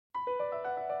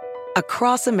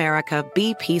Across America,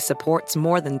 BP supports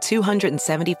more than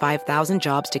 275,000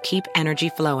 jobs to keep energy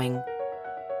flowing.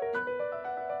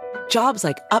 Jobs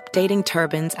like updating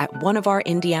turbines at one of our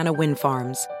Indiana wind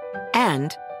farms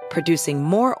and producing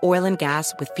more oil and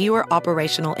gas with fewer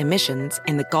operational emissions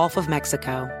in the Gulf of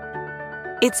Mexico.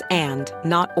 It's and,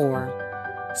 not or.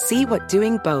 See what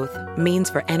doing both means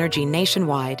for energy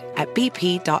nationwide at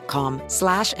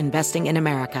bp.com/investing in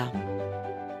America.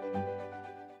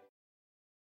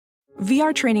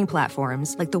 VR training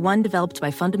platforms, like the one developed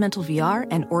by Fundamental VR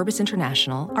and Orbis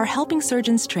International, are helping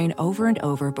surgeons train over and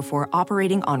over before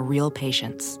operating on real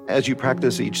patients. As you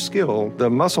practice each skill, the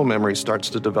muscle memory starts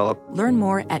to develop. Learn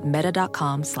more at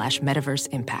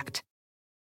meta.com/metaverseimpact.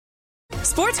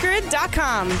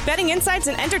 SportsGrid.com. Betting insights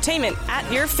and entertainment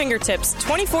at your fingertips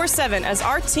 24/7 as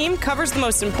our team covers the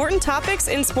most important topics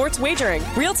in sports wagering.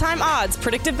 Real-time odds,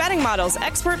 predictive betting models,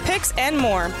 expert picks, and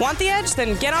more. Want the edge?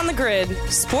 Then get on the grid.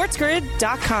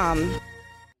 SportsGrid.com.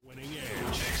 Winning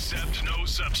edge. Accept no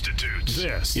substitutes.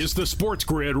 This is the Sports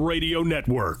Grid Radio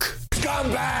Network.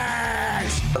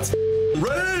 Scumbags!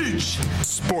 Rage!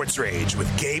 Sports Rage with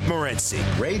Gabe Morency.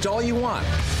 Rage all you want.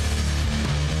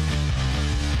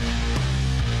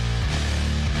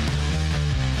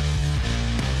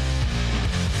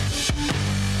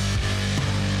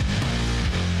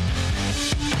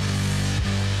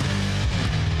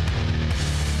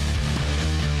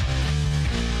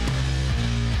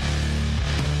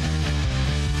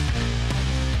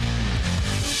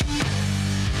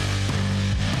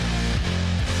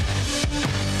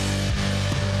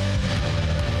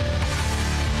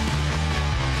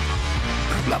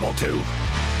 Level 2.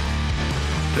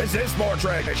 This is Sports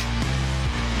Rage. It's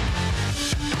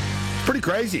pretty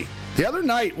crazy. The other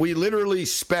night, we literally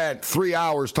spent 3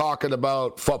 hours talking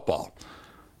about football.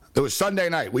 It was Sunday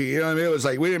night. It was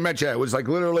like, we didn't mention it. It was like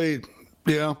literally,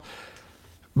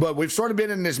 but we've sort of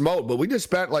been in this mode. But we just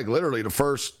spent like literally the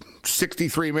first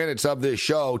 63 minutes of this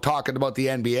show talking about the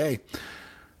NBA.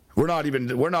 We're not even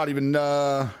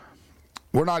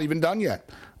done yet.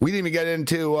 We didn't even get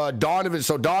into Donovan.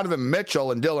 So Donovan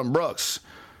Mitchell and Dylan Brooks.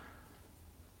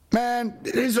 Man,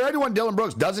 is there anyone Dylan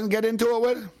Brooks doesn't get into it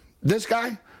with? This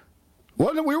guy? We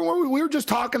were just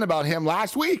talking about him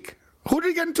last week. Who did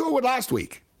he get into it with last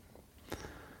week?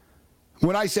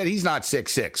 When I said he's not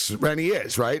 6'6", and he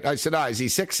is, right? I said, is he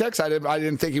 6'6"? I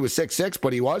didn't think he was 6'6",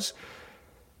 but he was.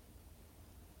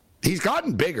 He's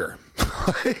gotten bigger.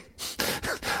 I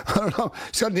don't know.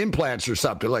 He's got implants or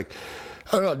something. Like,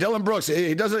 I don't know. Dylan Brooks,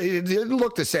 he didn't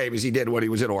look the same as he did when he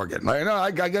was in Oregon.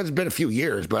 Like, I guess it's been a few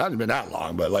years, but it hasn't been that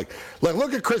long. But like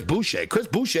look at Chris Boucher. Chris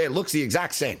Boucher looks the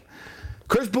exact same.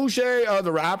 Chris Boucher of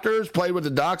the Raptors played with the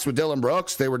Ducks with Dylan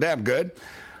Brooks. They were damn good.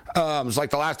 It was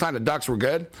like the last time the Ducks were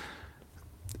good.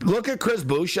 Look at Chris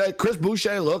Boucher. Chris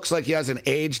Boucher looks like he hasn't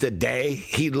aged a day.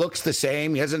 He looks the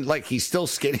same. He hasn't, like, he's still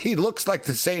skinny. He looks like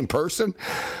the same person.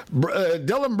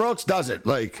 Dylan Brooks doesn't.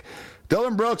 Like,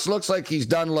 Dylan Brooks looks like he's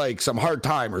done, like, some hard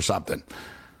time or something.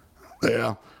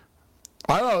 Yeah.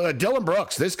 I don't know. Dylan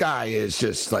Brooks, this guy is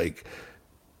just, like...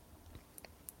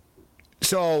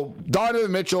 So,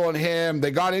 Donovan Mitchell and him,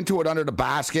 they got into it under the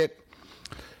basket.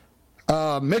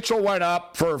 Mitchell went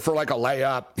up for like a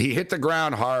layup. He hit the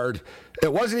ground hard.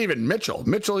 It wasn't even Mitchell.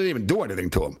 Mitchell didn't even do anything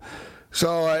to him.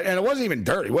 So, and it wasn't even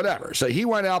dirty, whatever. So he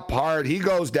went up hard. He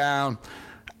goes down,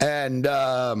 and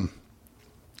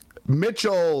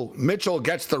Mitchell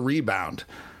gets the rebound.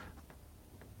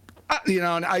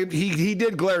 And he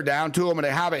did glare down to him, and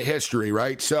they have a history,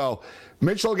 right? So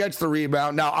Mitchell gets the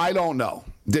rebound. Now, I don't know.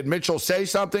 Did Mitchell say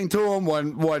something to him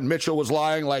when Mitchell was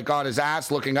lying, like, on his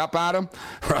ass looking up at him?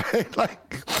 Right?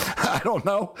 Like, I don't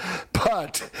know.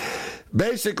 But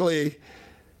basically,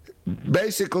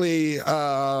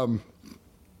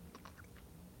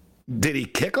 did he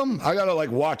kick him? I got to,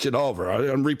 like, watch it over.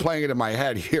 I'm replaying it in my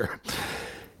head here.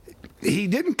 He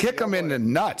didn't kick him in the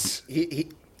nuts.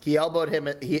 He elbowed him.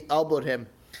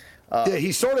 Yeah,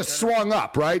 he sort of swung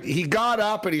up, right? He got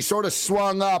up and he sort of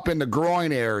swung up in the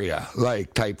groin area,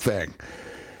 like, type thing.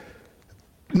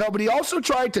 No, but he also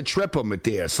tried to trip him with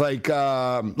this. Like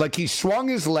he swung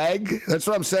his leg. That's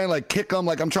what I'm saying. Like, kick him.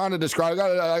 Like, I'm trying to describe.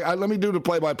 Let me do the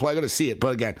play-by-play. I got to see it.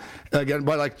 But again,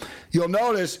 but like, you'll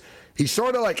notice he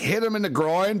sort of like hit him in the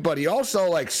groin, but he also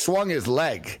like swung his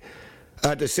leg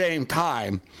at the same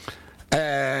time,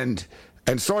 and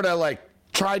sort of like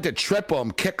tried to trip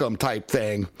him, kick him type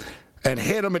thing, and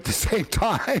hit him at the same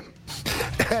time.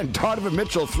 And Donovan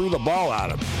Mitchell threw the ball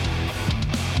at him.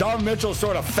 Donovan Mitchell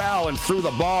sort of fell and threw the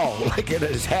ball like in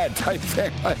his head type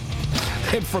thing. Like,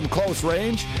 hit from close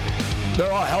range.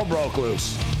 They're all hell broke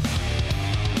loose.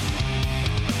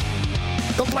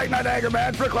 The late night anger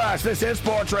management class. This is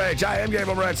Sports Rage. I am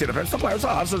Gabriel Morency. Defense the players, the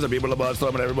hustlers, the people, the buzz,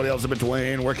 and everybody else in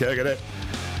between. We're kicking it.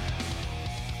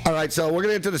 All right, so we're going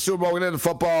to get to the Super Bowl. We're going to get into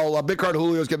football. Big Card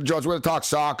Julio's getting Jones. We're going to talk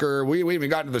soccer. We haven't even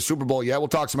gotten to the Super Bowl yet. We'll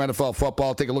talk some NFL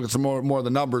football, take a look at some more of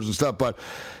the numbers and stuff. But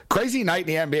crazy night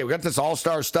in the NBA. We got this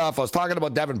all-star stuff. I was talking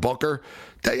about Devin Booker.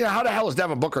 You know, how the hell is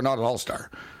Devin Booker not an all-star?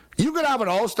 You could have an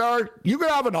all-star. You could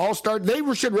have an all-star. They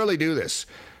should really do this.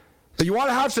 You want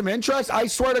to have some interest? I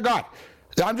swear to God.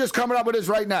 I'm just coming up with this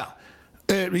right now.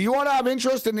 You want to have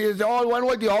interest in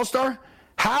the all-star?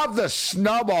 Have the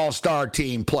snub all-star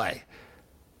team play.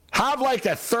 Have like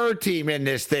a third team in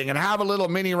this thing and have a little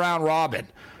mini round robin.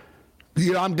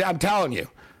 You know, I'm telling you.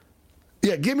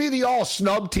 Yeah, give me the all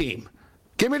snub team.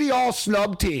 Give me the all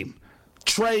snub team.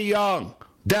 Trae Young,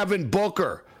 Devin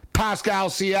Booker, Pascal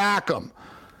Siakam.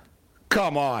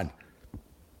 Come on.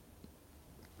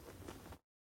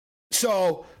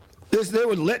 So they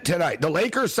were lit tonight. The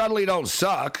Lakers suddenly don't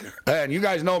suck. And you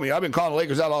guys know me. I've been calling the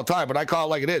Lakers out all the time, but I call it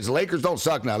like it is. The Lakers don't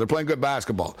suck now. They're playing good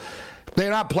basketball. They're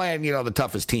not playing, the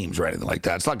toughest teams or anything like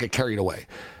that. It's not get carried away.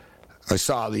 I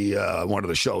saw one of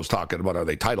the shows talking about, are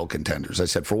they title contenders? I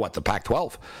said, for what, the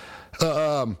Pac-12?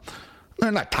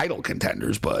 They're not title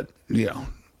contenders, but, they're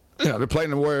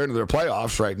playing their way into their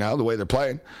playoffs right now, the way they're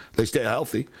playing. They stay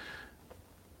healthy.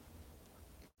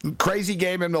 Crazy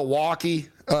game in Milwaukee.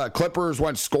 Clippers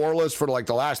went scoreless for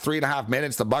the last 3.5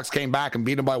 minutes. The Bucks came back and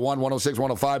beat them by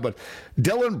 106-105. But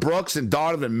Dylan Brooks and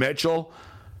Donovan Mitchell,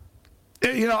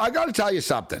 I got to tell you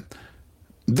something.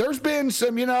 There's been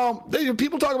some,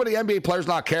 people talk about the NBA players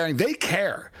not caring. They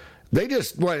care. They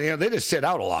just, they just sit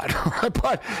out a lot.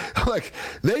 But when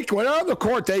they're on the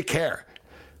court, they care.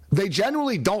 They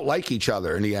generally don't like each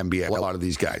other in the NBA. A lot of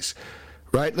these guys,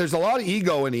 right? There's a lot of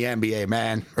ego in the NBA,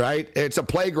 man. Right? It's a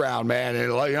playground, man, and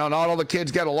not all the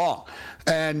kids get along.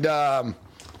 And all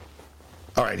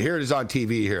right, here it is on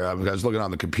TV. Here I was looking on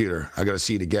the computer. I got to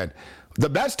see it again. The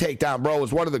best takedown, bro,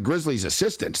 was one of the Grizzlies'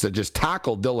 assistants that just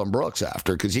tackled Dylan Brooks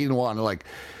after because he didn't want to,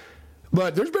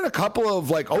 But there's been a couple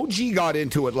of, OG got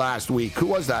into it last week. Who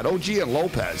was that? OG and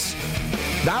Lopez.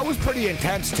 That was pretty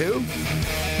intense, too.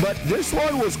 But this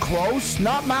one was close.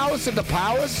 Not Malice at the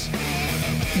Palace,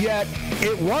 yet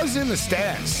it was in the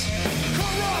stands.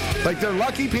 They're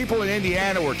lucky people in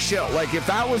Indiana were chill. If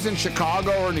that was in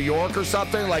Chicago or New York or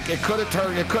something, it could have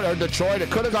turned, or Detroit,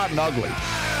 it could have gotten ugly.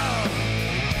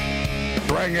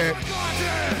 Bring it.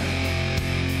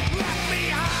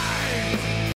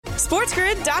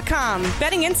 SportsGrid.com.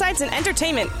 Betting insights and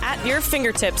entertainment at your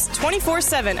fingertips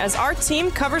 24/7 as our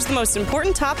team covers the most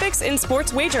important topics in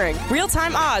sports wagering.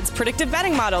 Real-time odds, predictive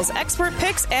betting models, expert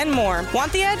picks, and more.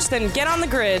 Want the edge? Then get on the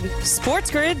grid.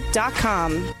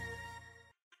 SportsGrid.com.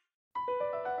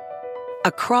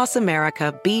 Across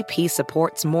America, BP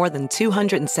supports more than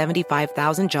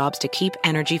 275,000 jobs to keep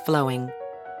energy flowing.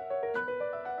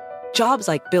 Jobs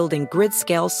like building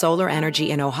grid-scale solar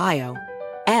energy in Ohio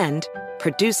and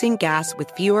producing gas with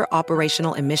fewer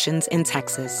operational emissions in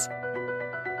Texas.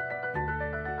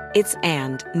 It's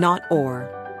and, not or.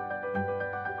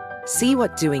 See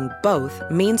what doing both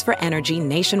means for energy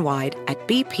nationwide at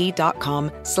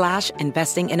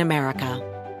bp.com/investing in America.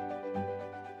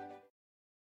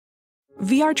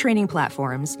 VR training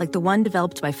platforms, like the one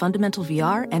developed by Fundamental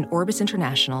VR and Orbis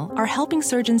International, are helping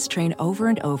surgeons train over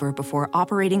and over before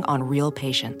operating on real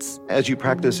patients. As you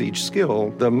practice each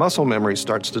skill, the muscle memory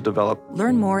starts to develop.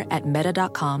 Learn more at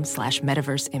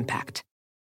meta.com/metaverse impact.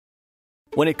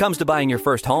 When it comes to buying your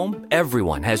first home,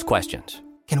 everyone has questions.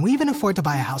 Can we even afford to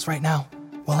buy a house right now?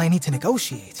 Well, I need to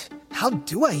negotiate. How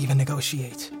do I even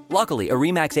negotiate? Luckily, a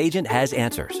RE/MAX agent has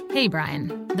answers. Hey,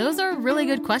 Brian, those are really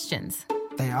good questions.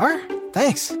 They are?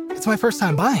 Thanks. It's my first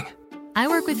time buying. I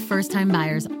work with first-time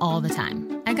buyers all the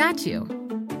time. I got you.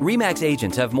 RE/MAX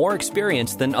agents have more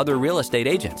experience than other real estate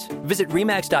agents. Visit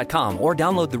RE/MAX.com or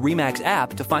download the RE/MAX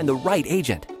app to find the right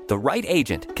agent. The right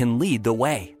agent can lead the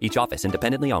way. Each office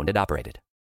independently owned and operated.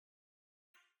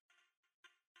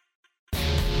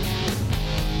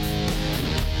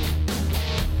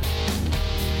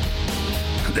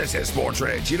 This is Sports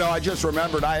Rage. I just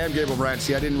remembered I am Gabriel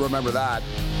Morency. I didn't remember that.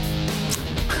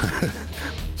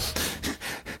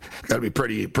 Got to be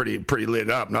pretty lit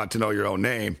up not to know your own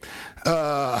name.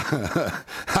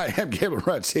 I am Gabriel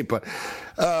Morency, but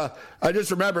I just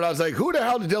remembered. I was like, who the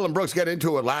hell did Dylan Brooks get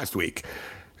into it last week?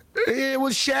 It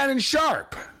was Shannon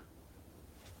Sharpe.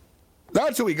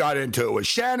 That's who he got into. It was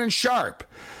Shannon Sharpe.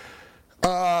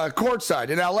 Courtside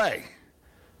in L.A. It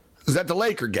was at the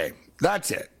Laker game.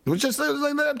 That's it. It was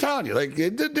I'm telling you,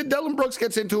 Dylan Brooks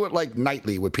gets into it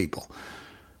nightly with people.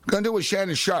 Gonna do it with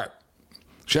Shannon Sharpe.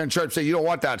 Shannon Sharpe said, you don't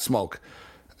want that smoke.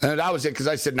 And that was it, because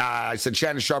I said, nah, I said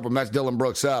Shannon Sharpe will mess Dylan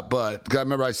Brooks up. But I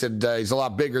remember I said he's a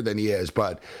lot bigger than he is.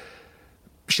 But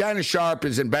Shannon Sharpe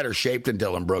is in better shape than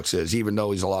Dylan Brooks is, even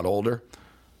though he's a lot older.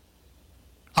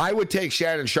 I would take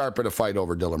Shannon Sharpe in a fight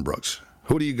over Dylan Brooks.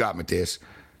 Who do you got, Matthias?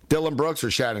 Dylan Brooks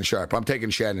or Shannon Sharpe? I'm taking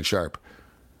Shannon Sharpe.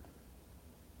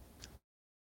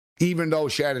 Even though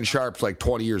Shannon Sharpe's like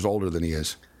 20 years older than he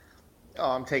is.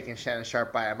 Oh, I'm taking Shannon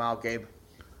Sharpe by a mile, Gabe.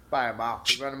 By a mile.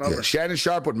 Run him over. Yeah, Shannon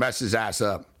Sharpe would mess his ass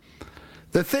up.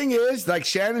 The thing is, like,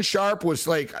 Shannon Sharpe was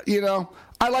like,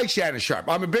 I like Shannon Sharpe.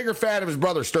 I'm a bigger fan of his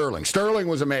brother Sterling. Sterling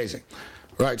was amazing.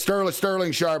 Right,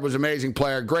 Sterling Sharpe was an amazing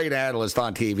player, great analyst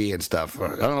on TV and stuff. I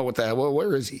don't know what the hell.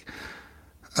 Where is he?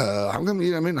 How come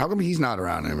he's not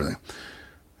around and everything?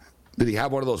 Did he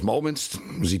have one of those moments?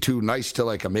 Was he too nice to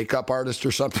like a makeup artist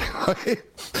or something?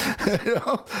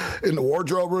 In the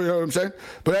wardrobe, you know what I'm saying?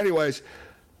 But anyways,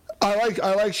 I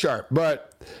like Sharpe,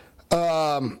 but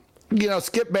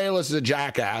Skip Bayless is a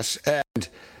jackass,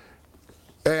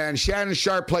 and Shannon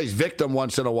Sharpe plays victim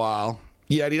once in a while.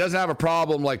 Yet he doesn't have a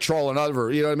problem like trolling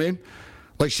other, you know what I mean?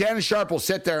 Like Shannon Sharpe will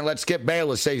sit there and let Skip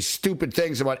Bayless say stupid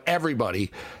things about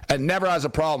everybody and never has a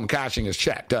problem cashing his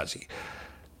check, does he?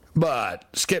 But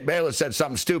Skip Bayless said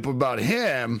something stupid about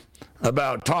him,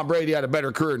 about Tom Brady had a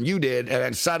better career than you did, and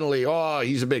then suddenly,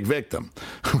 he's a big victim.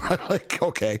 Like,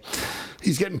 okay,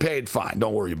 he's getting paid fine.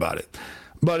 Don't worry about it.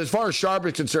 But as far as Sharpe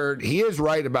is concerned, he is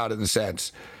right about it in a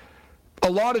sense. A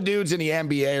lot of dudes in the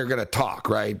NBA are going to talk,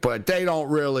 right? But they don't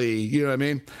really, you know what I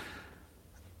mean?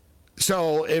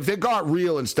 So if it got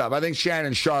real and stuff, I think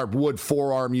Shannon Sharpe would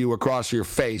forearm you across your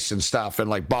face and stuff and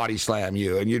like body slam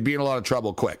you, and you'd be in a lot of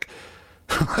trouble quick.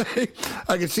 I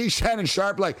can see Shannon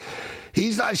Sharpe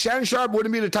Shannon Sharpe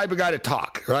wouldn't be the type of guy to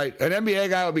talk, right? An NBA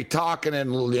guy would be talking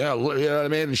and, you know what I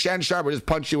mean? And Shannon Sharpe would just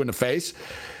punch you in the face,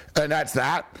 and that's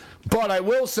that. But I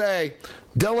will say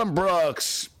Dylan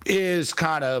Brooks is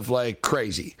kind of like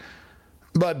crazy.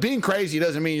 But being crazy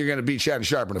doesn't mean you're going to beat Shannon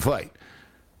Sharpe in a fight.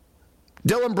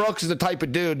 Dylan Brooks is the type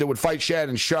of dude that would fight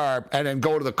Shannon Sharpe and then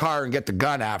go to the car and get the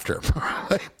gun after him.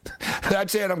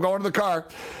 That's it. I'm going to the car.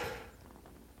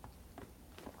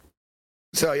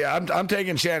 So, yeah, I'm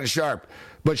taking Shannon Sharpe.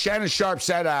 But Shannon Sharpe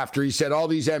said after, he said, all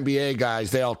these NBA guys,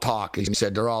 they all talk. He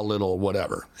said, they're all little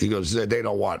whatever. He goes, they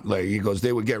don't want, like, he goes,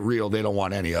 they would get real. They don't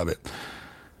want any of it.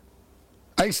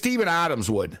 I think Steven Adams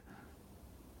would.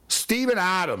 Steven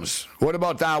Adams. What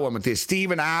about that one, Matthias?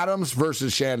 Steven Adams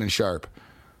versus Shannon Sharpe.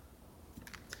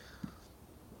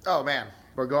 Oh, man.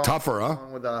 We're going tougher, huh?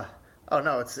 With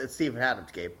no, it's Steven Adams,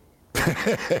 Gabe.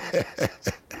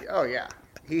 Oh, yeah.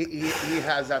 He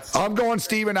has that. I'm going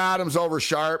Steven Adams over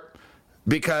Sharpe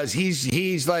because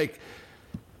he's like,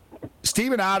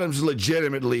 Steven Adams is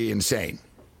legitimately insane.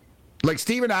 Like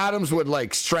Steven Adams would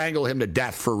like strangle him to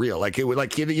death for real. Like it would,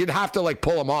 like you'd have to like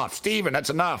pull him off. Steven, that's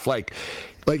enough. Like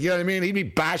you know what I mean? He'd be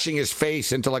bashing his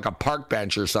face into like a park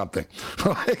bench or something.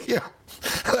 Yeah.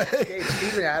 Okay,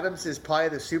 Steven Adams is probably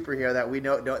the superhero that we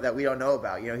don't know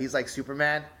about. You know, he's like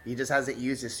Superman. He just hasn't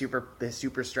used his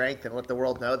super strength and let the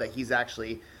world know that he's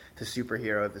actually the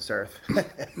superhero of this earth.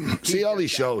 See all these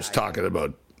shows talking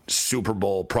about Super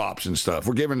Bowl props and stuff.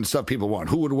 We're giving stuff people want.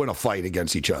 Who would win a fight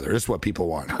against each other? That's what people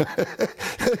want.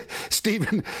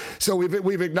 Steven, so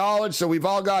we've acknowledged, so we've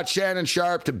all got Shannon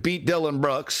Sharpe to beat Dylan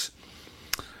Brooks.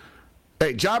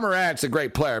 Hey, John Morant's a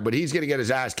great player, but he's going to get his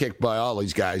ass kicked by all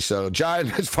these guys. So, John,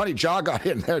 it's funny, John got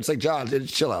in there. It's like, John,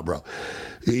 chill out, bro.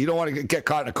 You don't want to get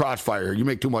caught in a crossfire. You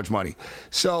make too much money.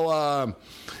 So,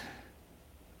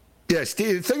 yeah,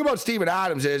 Steve, the thing about Steven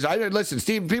Adams is,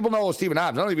 people know Steven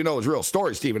Adams. I don't even know his real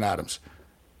story, Steven Adams.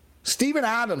 Steven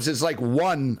Adams is like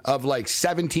one of like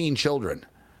 17 children.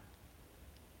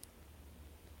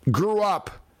 Grew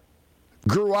up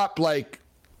like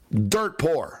dirt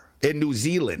poor in New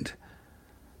Zealand.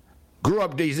 Grew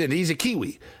up, he's a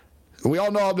Kiwi. We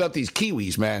all know about these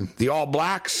Kiwis, man. The All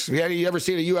Blacks. You ever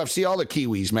seen a UFC? All the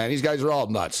Kiwis, man. These guys are all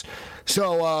nuts.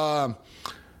 So,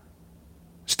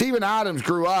 Steven Adams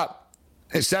grew up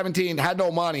at 17, had no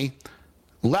money,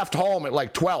 left home at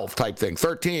like 12 type thing,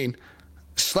 13,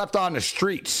 slept on the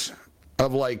streets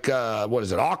of like,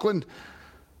 Auckland?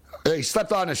 He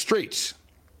slept on the streets.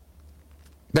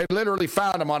 They literally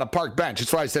found him on a park bench.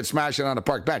 That's why I said smashing on a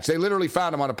park bench. They literally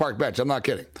found him on a park bench. I'm not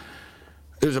kidding.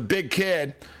 There was a big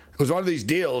kid. It was one of these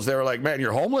deals. They were like, man,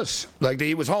 you're homeless? Like,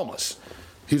 he was homeless.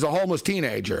 He was a homeless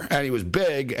teenager, and he was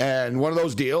big. And one of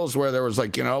those deals where there was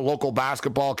like, local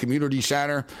basketball community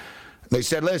center. They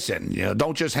said, listen,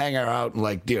 don't just hang out and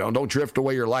like, don't drift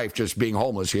away your life just being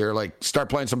homeless here. Like, start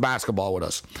playing some basketball with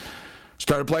us.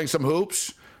 Started playing some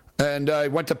hoops, and I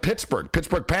went to Pittsburgh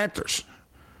Panthers.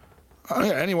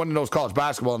 Anyone who knows college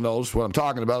basketball knows what I'm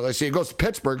talking about. I see he goes to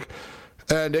Pittsburgh,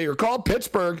 and you recall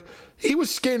Pittsburgh, he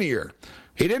was skinnier.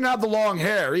 He didn't have the long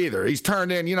hair either. He's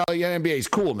turned in, the NBA's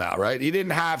cool now, right? He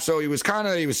didn't have, so he was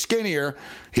skinnier.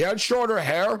 He had shorter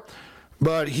hair,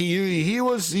 but he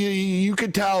was, you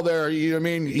could tell there,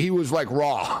 he was like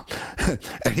raw.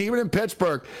 And even in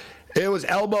Pittsburgh, it was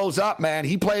elbows up, man.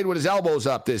 He played with his elbows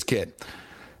up, this kid.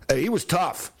 He was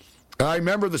tough. I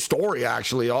remember the story,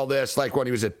 actually, all this, like when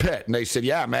he was at Pitt. And they said,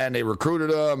 yeah, man, they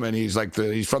recruited him, and he's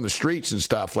he's from the streets and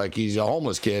stuff. Like, he's a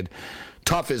homeless kid.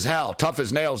 Tough as hell. Tough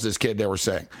as nails, this kid, they were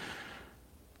saying.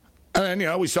 And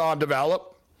then, we saw him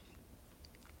develop.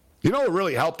 What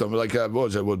really helped him? Like, what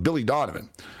was it? With Billy Donovan.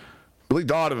 Billy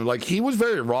Donovan, he was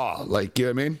very raw. Like, you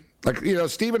know what I mean? Like,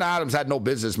 Steven Adams had no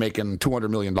business making $200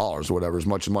 million or whatever, as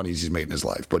much money as he's made in his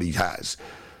life. But he has.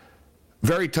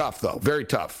 Very tough, though. Very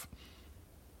tough.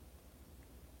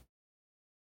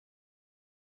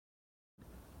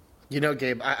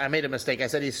 Gabe, I made a mistake. I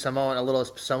said he's Samoan, a little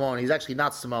Samoan. He's actually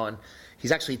not Samoan.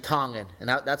 He's actually Tongan, and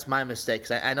that's my mistake.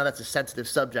 'Cause I know that's a sensitive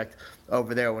subject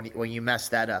over there when you mess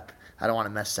that up. I don't want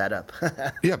to mess that up.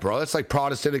 Yeah, bro, that's like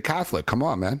Protestant and Catholic. Come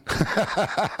on, man.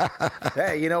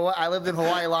 Hey, you know what? I lived in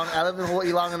Hawaii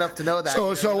long enough to know that. So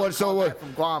what?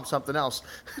 From Guam, something else.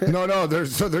 No.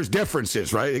 There's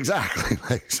differences, right? Exactly.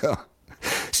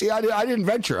 See, I didn't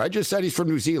venture. I just said he's from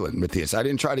New Zealand, Matthias. I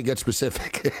didn't try to get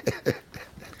specific.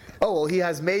 Oh, well, he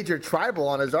has major tribal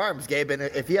on his arms, Gabe. And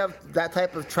if you have that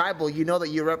type of tribal, you know that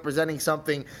you're representing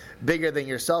something bigger than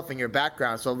yourself in your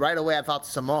background. So right away I thought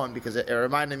Samoan because it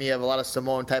reminded me of a lot of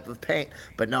Samoan type of paint.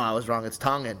 But no, I was wrong. It's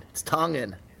Tongan. It's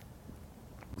Tongan.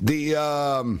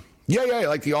 Yeah,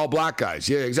 like the all black guys.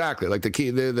 Yeah, exactly. Like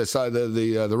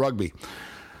the rugby.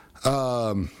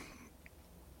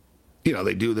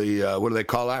 They do the, what do they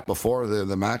call that before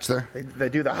the match there? They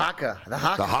do the haka. The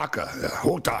haka.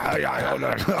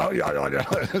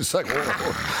 It's like,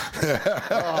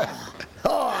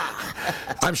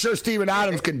 I'm sure Steven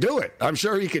Adams can do it. I'm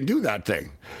sure he can do that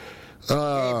thing.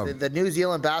 The New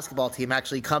Zealand basketball team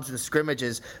actually comes in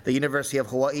scrimmages, the University of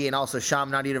Hawaii and also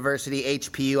Chaminade University,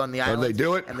 HPU on the island. They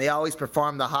do it? And they always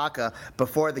perform the haka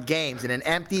before the games. In an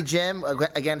empty gym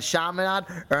against Chaminade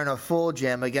or in a full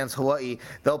gym against Hawaii,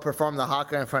 they'll perform the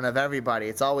haka in front of everybody.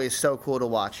 It's always so cool to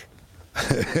watch.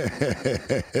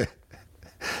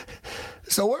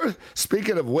 So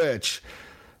speaking of which,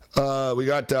 we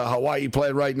got Hawaii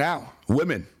playing right now.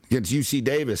 Women against UC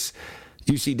Davis.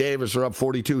 UC Davis are up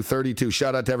 42-32.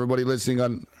 Shout out to everybody listening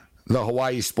on the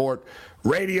Hawaii Sport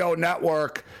Radio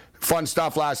Network. Fun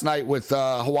stuff last night with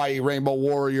Hawaii Rainbow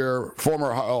Warrior,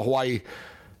 former Hawaii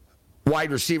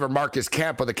wide receiver Marcus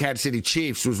Kemp of the Kansas City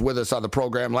Chiefs was with us on the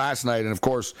program last night and, of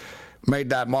course,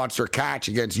 made that monster catch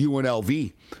against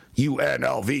UNLV.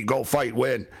 UNLV, go fight,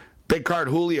 win. Big card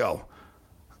Julio.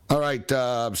 All right,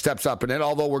 steps up and in,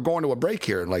 although we're going to a break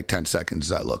here in like 10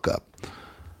 seconds as I look up.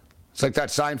 It's like that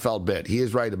Seinfeld bit. He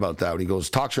is right about that. He goes,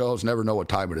 talk shows never know what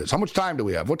time it is. How much time do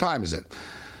we have? What time is it?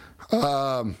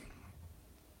 I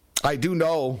do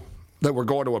know that we're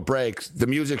going to a break. The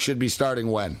music should be starting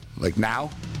when? Like now?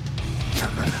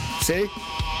 See?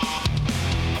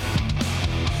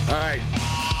 All right.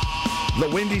 The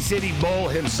Windy City Bull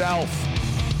himself,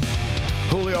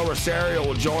 Julio Rosario,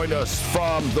 will join us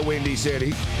from the Windy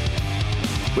City.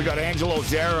 We got Angelo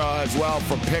Zara as well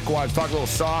from Pickwives, talk a little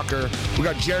soccer. We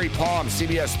got Jerry Palm,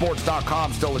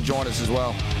 CBSSports.com, still to join us as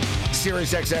well.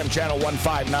 Sirius XM Channel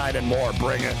 159 and more.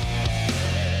 Bring it.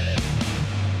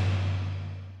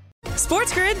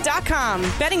 SportsGrid.com.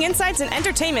 Betting insights and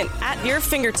entertainment at your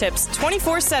fingertips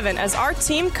 24/7 as our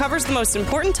team covers the most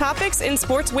important topics in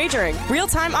sports wagering.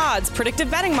 Real-time odds,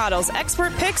 predictive betting models,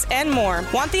 expert picks, and more.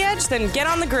 Want the edge? Then get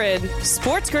on the grid.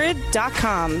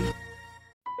 SportsGrid.com.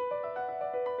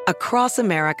 Across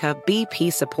America,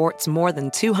 BP supports more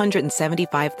than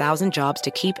 275,000 jobs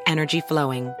to keep energy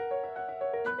flowing.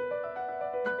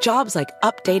 Jobs like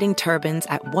updating turbines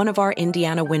at one of our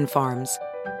Indiana wind farms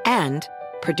and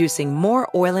producing more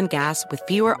oil and gas with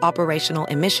fewer operational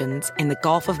emissions in the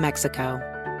Gulf of Mexico.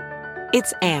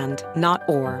 It's and, not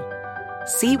or.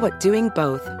 See what doing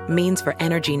both means for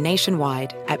energy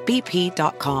nationwide at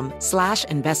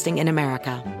bp.com/investing in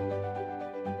America.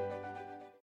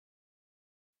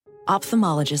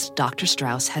 Ophthalmologist Dr.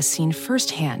 Strauss has seen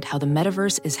firsthand how the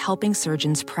metaverse is helping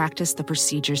surgeons practice the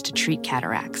procedures to treat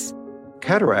cataracts.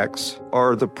 Cataracts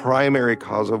are the primary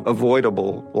cause of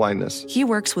avoidable blindness. He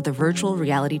works with a virtual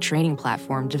reality training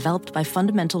platform developed by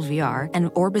Fundamental VR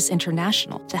and Orbis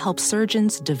International to help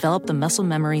surgeons develop the muscle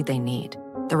memory they need.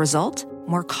 The result?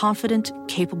 More confident,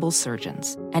 capable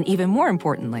surgeons. And even more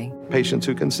importantly, patients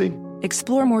who can see.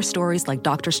 Explore more stories like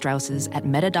Dr. Strauss's at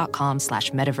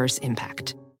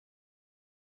meta.com/metaverseimpact.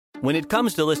 When it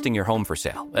comes to listing your home for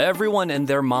sale, everyone and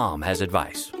their mom has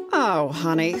advice. Oh,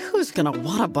 honey, who's going to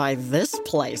want to buy this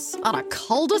place? On a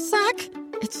cul-de-sac?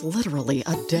 It's literally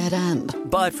a dead end.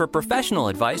 But for professional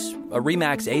advice, a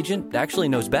RE/MAX agent actually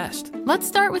knows best. Let's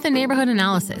start with a neighborhood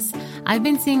analysis. I've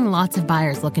been seeing lots of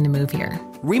buyers looking to move here.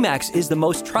 RE/MAX is the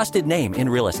most trusted name in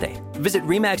real estate. Visit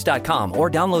RE/MAX.com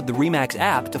or download the RE/MAX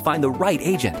app to find the right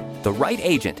agent. The right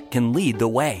agent can lead the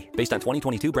way. Based on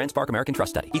 2022 BrandSpark American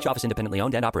Trust Study. Each office independently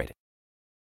owned and operated.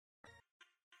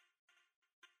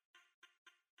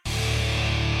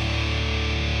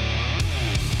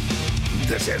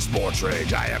 This is Sports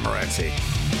Rage. I am Morency.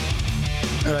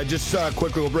 And I just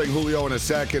quickly will bring Julio in a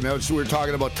second. We were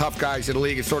talking about tough guys in the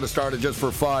league. It sort of started just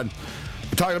for fun.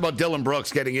 We're talking about Dillon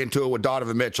Brooks getting into it with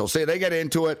Donovan Mitchell. Say they get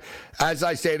into it. As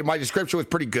I stated, my description was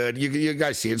pretty good. You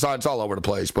guys see it. It's all over the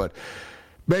place. But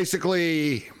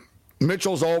basically,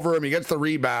 Mitchell's over him. He gets the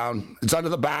rebound. It's under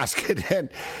the basket. And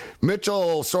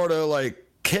Mitchell sort of like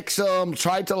kicks him,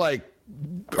 tried to like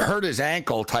hurt his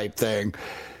ankle type thing.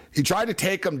 He tried to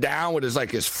take him down with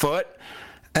his foot,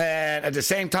 and at the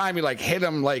same time he hit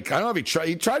him I don't know if he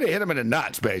tried to hit him in the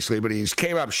nuts basically, but he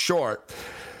came up short.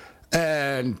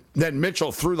 And then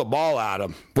Mitchell threw the ball at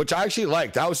him, which I actually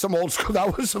liked. That was some old school.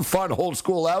 That was some fun old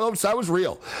school. That was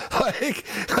real.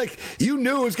 Like you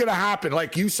knew it was gonna happen.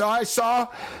 Like you saw,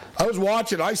 I was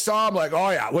watching. I saw him oh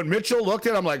yeah. When Mitchell looked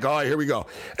at him, oh, here we go.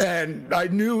 And I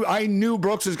knew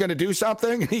Brooks was gonna do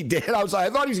something. He did. I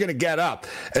thought he was gonna get up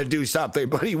and do something,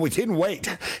 but he didn't wait.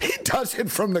 He does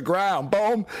it from the ground.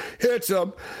 Boom, hits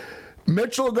him.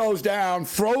 Mitchell goes down,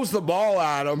 throws the ball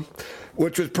at him,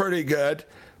 which was pretty good.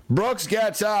 Brooks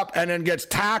gets up and then gets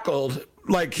tackled.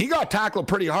 He got tackled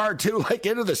pretty hard, too,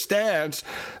 into the stands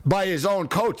by his own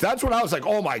coach. That's when I was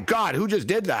oh, my God, who just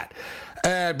did that?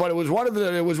 But it was one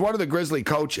of the Grizzly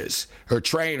coaches or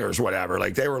trainers, whatever.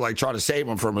 They were trying to save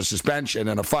him from a suspension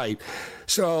and a fight.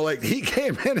 So he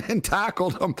came in and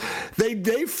tackled him.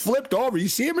 They flipped over. You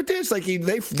see him at this?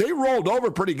 They rolled over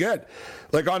pretty good.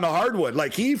 On the hardwood.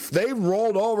 They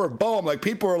rolled over, boom.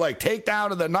 People were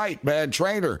takedown of the night, man.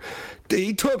 Trainer.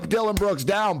 He took Dillon Brooks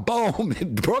down, boom.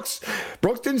 Brooks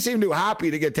didn't seem too happy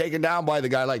to get taken down by the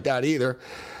guy like that either.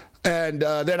 And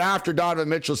then after Donovan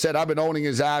Mitchell said, I've been owning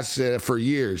his ass for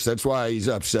years. That's why he's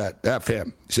upset. F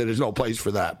him. He said there's no place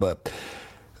for that. But,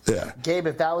 yeah. Gabe,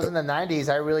 if that was in the 90s,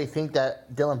 I really think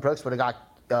that Dillon Brooks would have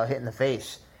got hit in the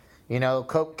face.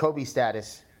 Kobe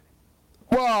status.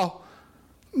 Well,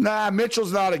 nah,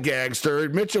 Mitchell's not a gangster.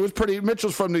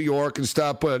 Mitchell's from New York and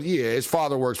stuff, but yeah, his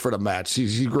father works for the Mets.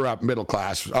 He grew up middle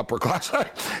class, upper class.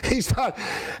 He's not.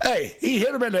 Hey, he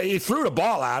hit him he threw the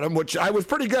ball at him, which I was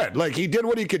pretty good. He did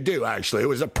what he could do. Actually, it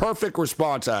was a perfect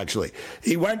response. Actually,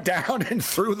 he went down and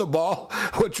threw the ball,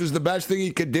 which was the best thing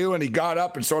he could do, and he got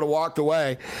up and sort of walked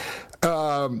away.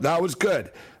 That was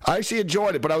good. I actually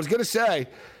enjoyed it, but I was gonna say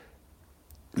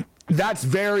that's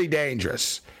very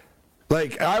dangerous.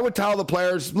 I would tell the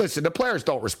players, listen, the players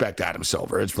don't respect Adam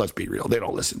Silver. Let's be real. They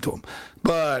don't listen to him.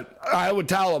 But I would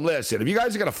tell them, listen, if you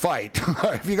guys are going to fight,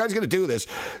 if you guys are going to do this,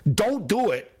 don't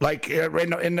do it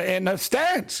in the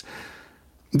stands.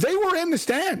 They were in the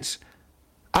stands.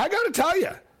 I got to tell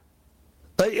you.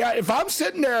 If I'm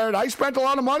sitting there and I spent a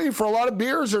lot of money for a lot of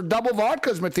beers or double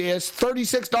vodkas, Matthias,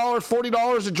 $36,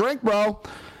 $40 a drink, bro,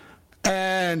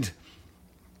 and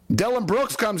Dillon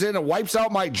Brooks comes in and wipes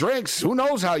out my drinks, who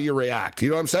knows how you react? You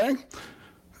know what I'm saying?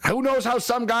 Who knows how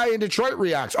some guy in Detroit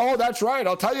reacts? Oh, that's right.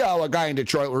 I'll tell you how a guy in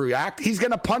Detroit will react. He's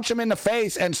going to punch him in the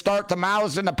face and start the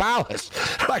Malice in the Palace.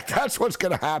 That's what's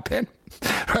going to happen.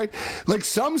 Right?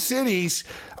 Some cities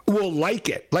will like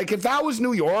it. If that was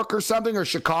New York or something or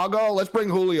Chicago, let's bring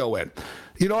Julio in.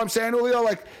 You know what I'm saying, Julio?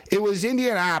 It was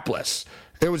Indianapolis.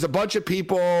 There was a bunch of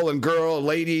people and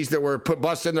ladies that were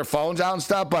busting their phones out and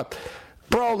stuff, but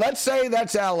bro, let's say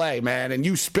that's L.A., man, and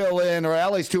you spill in, or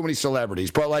L.A.'s too many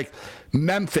celebrities, but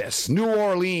Memphis, New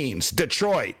Orleans,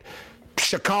 Detroit,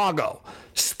 Chicago,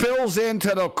 spills into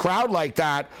the crowd like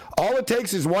that, all it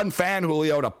takes is one fan,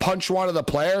 Julio, to punch one of the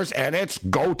players, and it's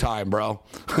go time, bro.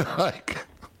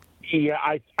 Yeah,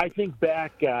 I think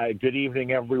back, good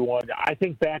evening, everyone. I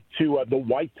think back to the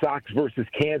White Sox versus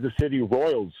Kansas City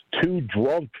Royals. Two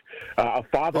drunk, a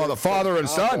father. Oh, the father and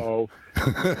son.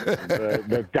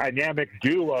 The dynamic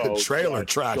duo. Trailer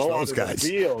trash, those guys.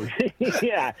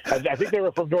 Yeah, I think they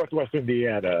were from Northwest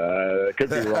Indiana. Could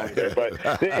be wrong there, but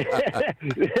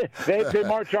they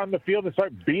march on the field and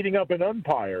start beating up an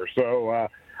umpire. So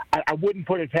I wouldn't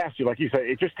put it past you. Like you said,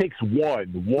 it just takes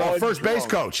one first base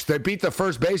coach. They beat the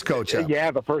first base coach out.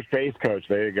 Yeah, the first base coach.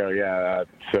 There you go. Yeah.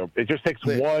 So it just takes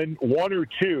one or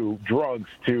two drunks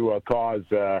to cause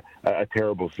a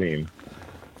terrible scene.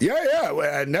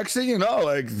 Yeah. Next thing you know,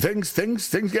 like things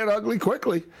get ugly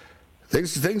quickly.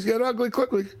 Things get ugly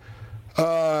quickly.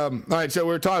 All right, so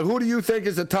we're talking. Who do you think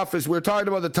is the toughest? We're talking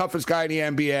about the toughest guy in the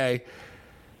NBA.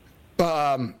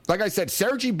 Like I said,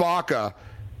 Serge Ibaka.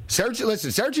 Serge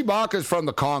Ibaka is from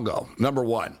the Congo, number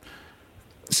one.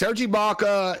 Serge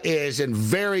Ibaka is in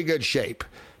very good shape.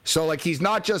 So, like, he's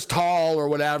not just tall or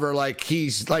whatever. Like,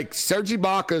 Serge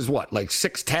Ibaka is what, like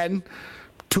 6'10",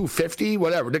 250,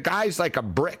 whatever. The guy's like a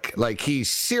brick. Like, he's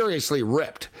seriously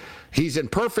ripped. He's in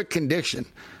perfect condition.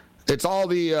 It's all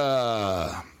the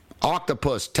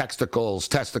octopus testicles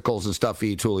and stuff he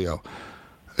eats, Julio.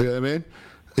 You know what I mean?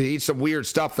 He eats some weird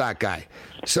stuff, that guy.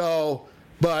 So...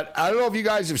 But I don't know if you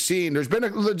guys have seen, there's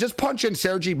been just punching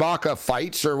Serge Ibaka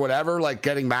fights or whatever, like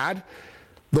getting mad.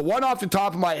 The one off the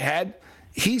top of my head,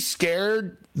 he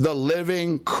scared the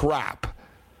living crap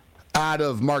out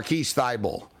of Marquise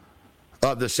Thibault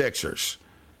of the Sixers.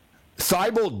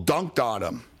 Thibault dunked on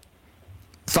him.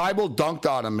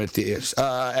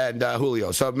 And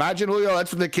Julio. So imagine Julio,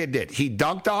 that's what the kid did. He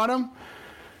dunked on him.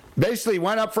 Basically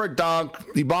went up for a dunk.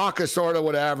 Ibaka sort of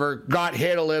whatever, got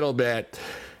hit a little bit.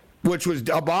 Which was,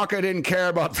 Ibaka didn't care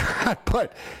about that,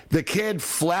 but the kid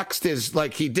flexed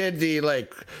he did the,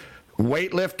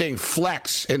 weightlifting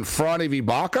flex in front of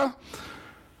Ibaka.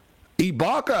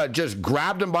 Ibaka just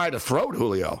grabbed him by the throat,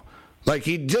 Julio. Like,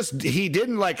 he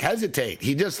didn't, hesitate.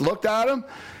 He just looked at him.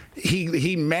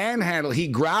 He manhandled, he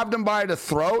grabbed him by the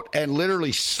throat and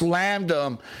literally slammed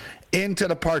him into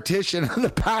the partition of the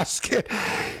basket.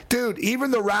 Dude,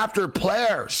 even the Raptor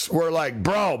players were like,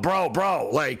 bro.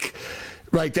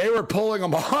 Right, they were pulling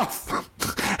him off.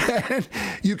 And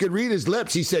you could read his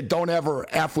lips. He said, don't ever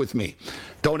F with me.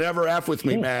 Don't ever F with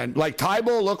me, man. Like,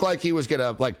 Thibault looked like he was going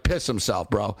to, piss himself,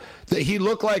 bro. He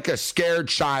looked like a scared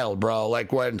child, bro.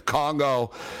 Like, when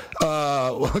Congo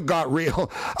got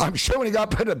real. I'm sure when he got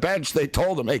put on the bench, they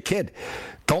told him, hey, kid,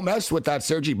 don't mess with that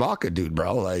Serge Ibaka dude,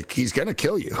 bro. Like, he's going to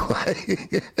kill you.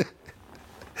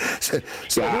 So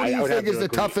who do you think is the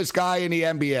toughest guy in the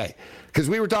NBA? Because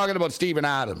we were talking about Steven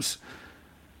Adams.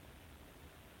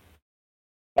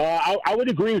 I would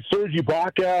agree with Serge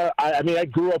Ibaka. I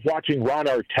grew up watching Ron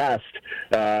Artest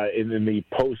in the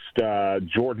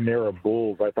post-Jordan era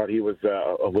Bulls. I thought he was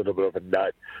a little bit of a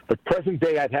nut. But present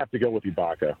day, I'd have to go with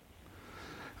Ibaka.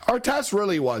 Artest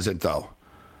really wasn't, though.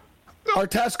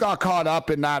 Artest got caught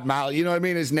up in that. You know what I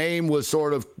mean? His name was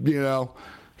sort of,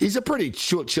 he's a pretty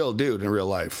chill dude in real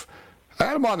life. I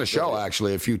had him on the show,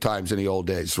 actually, a few times in the old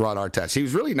days, Ron Artest. He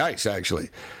was really nice, actually.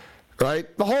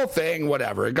 Right? The whole thing,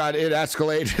 whatever. It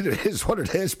escalated. It is what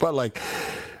it is. But,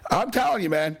 I'm telling you,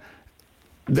 man,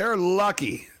 they're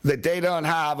lucky that they don't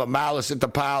have a Malice at the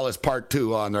Palace Part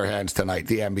 2 on their hands tonight,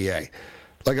 the NBA.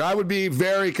 I would be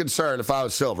very concerned if I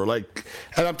was Silver. And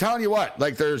I'm telling you what,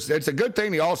 it's a good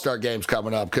thing the All-Star game's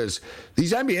coming up because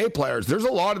these NBA players, there's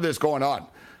a lot of this going on.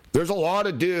 There's a lot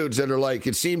of dudes that are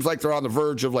it seems like they're on the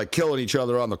verge of killing each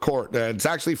other on the court. And it's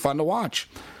actually fun to watch.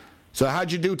 So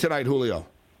how'd you do tonight, Julio?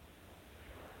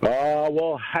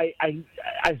 Well, I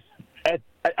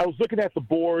was looking at the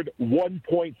board,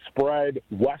 1-point spread,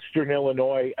 Western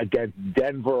Illinois against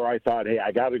Denver. I thought, hey,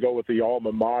 I got to go with the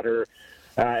alma mater.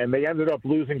 And they ended up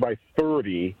losing by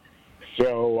 30.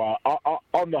 So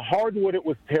on the hardwood, it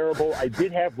was terrible. I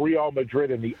did have Real Madrid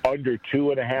in the under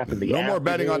 2.5 in the No more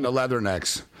betting on the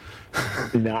Leathernecks.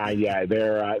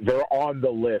 They're on the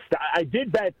list. I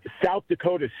did bet South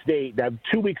Dakota State. Now,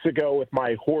 2 weeks ago with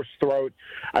my horse throat,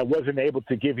 I wasn't able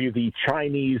to give you the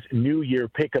Chinese New Year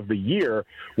pick of the year,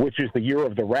 which is the year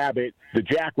of the rabbit, the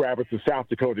Jackrabbits of South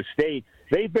Dakota State.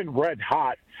 They've been red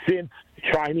hot since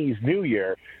Chinese New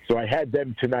Year, so I had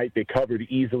them tonight. They covered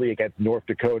easily against North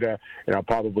Dakota, and I'll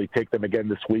probably take them again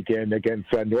this weekend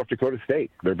against North Dakota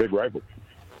State. They're a big rival.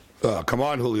 Come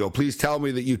on, Julio. Please tell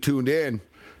me that you tuned in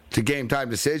to Game Time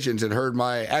Decisions and heard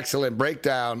my excellent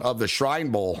breakdown of the Shrine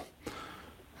Bowl.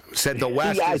 Said the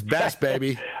West is best,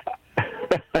 baby.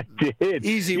 I did.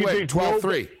 Easy win,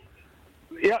 12-3.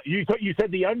 Yeah, you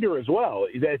said the under as well.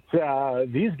 That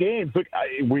these games, look,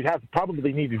 we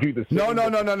probably need to do this. No.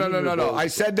 I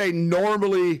said they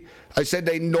normally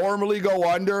go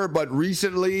under, but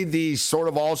recently these sort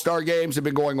of all-star games have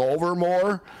been going over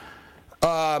more.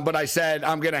 But I said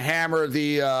I'm going to hammer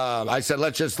the. I said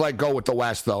let's just go with the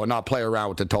West though, and not play around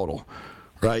with the total,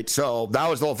 right? So that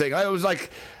was the whole thing. I was I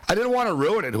didn't want to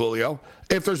ruin it, Julio.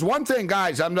 If there's one thing,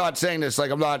 guys, I'm not saying this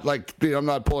I'm not I'm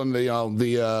not pulling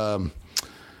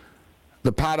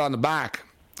the pat on the back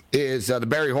is the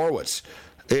Barry Horowitz.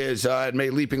 It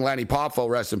made Leaping Lanny Poffo,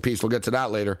 rest in peace. We'll get to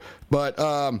that later. But,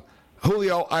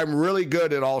 Julio, I'm really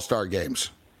good at all-star games.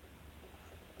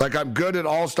 Like, I'm good at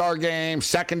all-star games,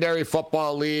 secondary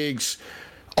football leagues,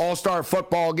 all-star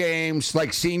football games,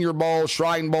 like Senior Bowls,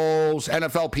 Shrine Bowls,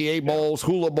 NFLPA Bowls,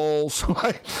 Hula Bowls. You know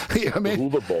what I mean?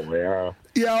 Hula Bowl, yeah.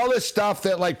 Yeah, all this stuff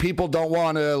that, like, people don't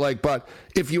want to, like, but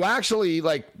if you actually,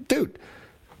 like, dude,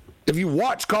 if you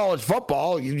watch college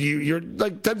football, you're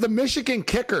like the Michigan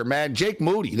kicker, man, Jake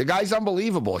Moody. The guy's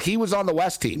unbelievable. He was on the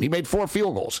West team. He made 4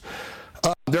 field goals.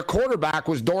 Their quarterback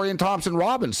was Dorian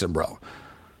Thompson-Robinson, bro.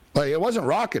 Like, it wasn't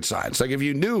rocket science. Like, if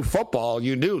you knew football,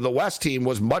 you knew the West team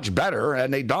was much better,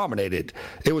 and they dominated.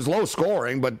 It was low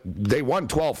scoring, but they won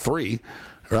 12-3,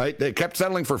 right? They kept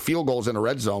settling for field goals in the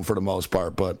red zone for the most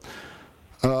part, but...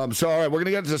 So, all right, we're going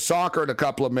to get into soccer in a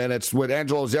couple of minutes. With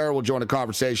Angelo Zara will join the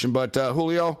conversation. But,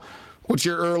 Julio, what's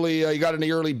your early you got any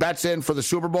early bets in for the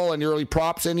Super Bowl and your early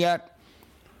props in yet?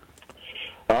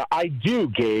 I do,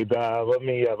 Gabe. Let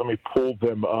me pull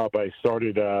them up. I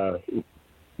started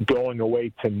going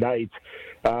away tonight.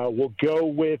 We'll go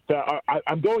with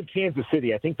I'm going Kansas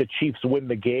City. I think the Chiefs win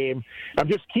the game. I'm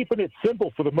just keeping it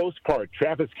simple for the most part.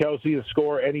 Travis Kelce to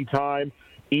score anytime.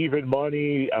 Even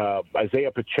money, Isaiah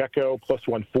Pacheco, plus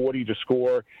 140 to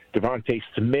score. Devontae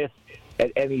Smith at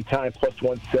any time, plus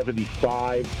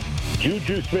 175.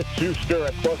 Juju Smith-Schuster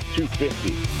at plus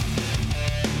 250.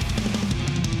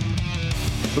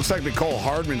 Looks like Nicole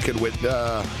Hardman could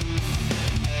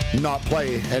not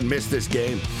play and miss this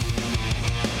game.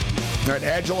 All right,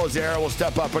 Angelo Zara will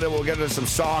step up and we'll get into some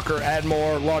soccer and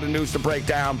more. A lot of news to break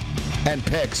down and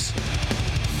picks.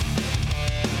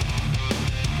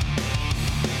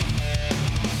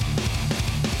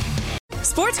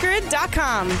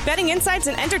 SportsGrid.com. Betting insights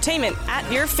and entertainment at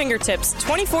your fingertips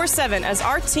 24/7 as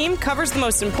our team covers the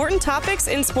most important topics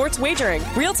in sports wagering.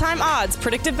 Real-time odds,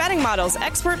 predictive betting models,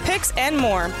 expert picks, and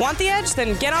more. Want the edge?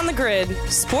 Then get on the grid.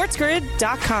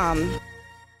 SportsGrid.com.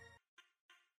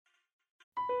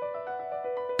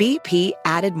 BP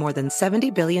added more than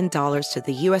 $70 billion to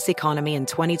the U.S. economy in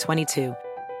 2022.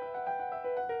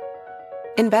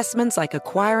 Investments like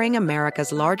acquiring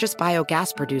America's largest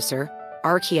biogas producer,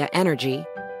 Archaea Energy,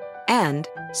 and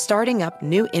starting up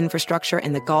new infrastructure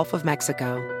in the Gulf of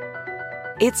Mexico.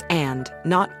 It's and,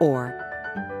 not or.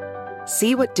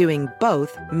 See what doing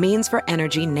both means for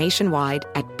energy nationwide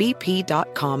at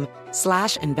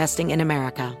bp.com/investing in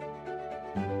America.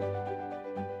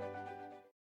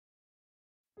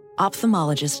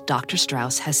 Ophthalmologist Dr.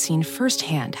 Strauss has seen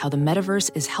firsthand how the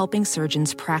metaverse is helping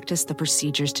surgeons practice the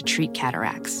procedures to treat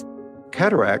cataracts.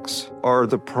 Cataracts are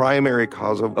the primary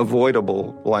cause of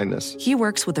avoidable blindness. He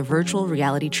works with a virtual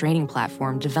reality training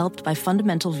platform developed by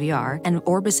Fundamental VR and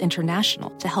Orbis International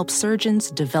to help surgeons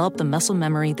develop the muscle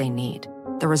memory they need.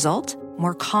 The result?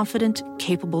 More confident,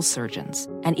 capable surgeons.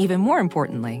 And even more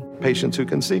importantly, patients who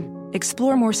can see.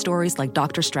 Explore more stories like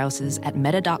Dr. Strauss's at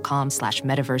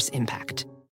meta.com/metaverseimpact.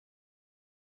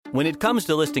 When it comes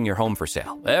to listing your home for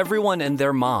sale, everyone and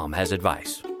their mom has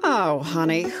advice. Oh,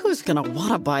 honey, who's going to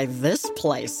want to buy this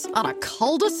place? On a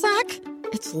cul-de-sac?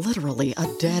 It's literally a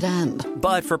dead end.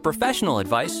 But for professional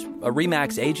advice, a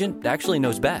RE/MAX agent actually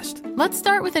knows best. Let's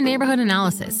start with a neighborhood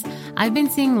analysis. I've been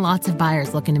seeing lots of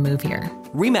buyers looking to move here.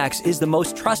 RE/MAX is the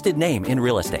most trusted name in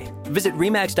real estate. Visit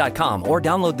RE/MAX.com or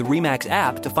download the RE/MAX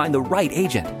app to find the right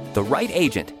agent. The right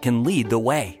agent can lead the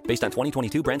way. Based on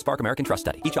 2022 BrandSpark American Trust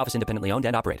Study. Each office independently owned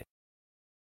and operated.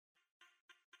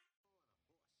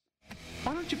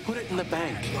 Why don't you put it in the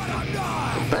bank?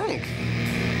 The bank?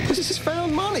 This is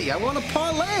found money. I want to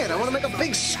parlay it. I want to make a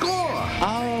big score.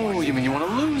 Oh, you mean you want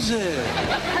to lose it?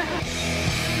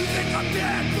 You think I'm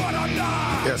dead, but I'm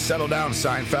not. Yeah, settle down,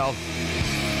 Seinfeld.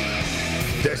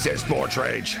 This is Sports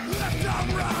Rage.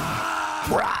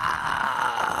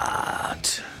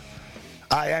 Right.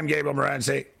 I am Gabriel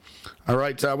Morency. All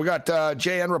right, we got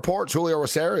JN Reports, Julio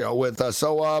Rosario with us.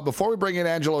 So before we bring in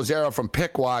Angelo Zara from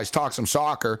Pickwise, talk some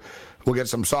soccer. We'll get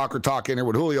some soccer talk in here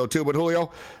with Julio, too. But,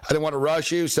 Julio, I didn't want to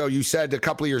rush you, so you said a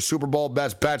couple of your Super Bowl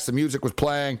best bets. The music was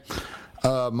playing.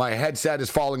 My headset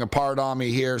is falling apart on me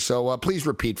here, so please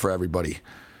repeat for everybody.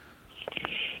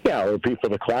 Yeah, I'll repeat for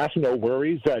the class, no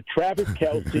worries. Travis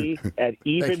Kelce at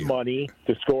even money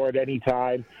to score at any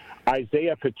time.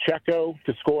 Isaiah Pacheco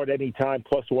to score at any time,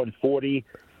 plus 140.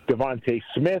 Devontae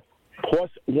Smith, plus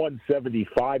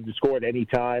 175 to score at any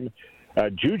time.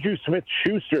 Juju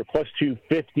Smith-Schuster, plus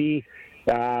 250.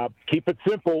 Keep it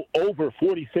simple, over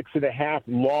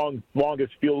 46.5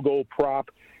 longest field goal prop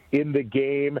in the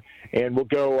game. And we'll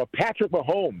go Patrick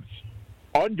Mahomes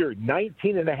under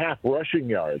 19.5 rushing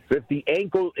yards. If the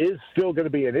ankle is still going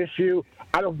to be an issue,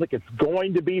 I don't think it's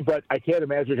going to be, but I can't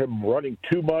imagine him running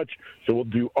too much. So we'll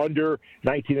do under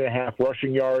 19.5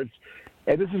 rushing yards.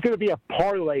 And this is going to be a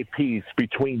parlay piece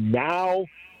between now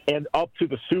and up to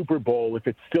the Super Bowl, if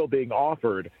it's still being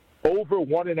offered. Over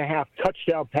 1.5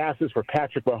 touchdown passes for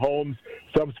Patrick Mahomes.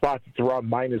 Some spots it's around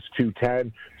minus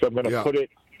 210. So I'm going to put it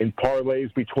in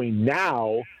parlays between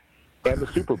now and the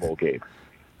Super Bowl game.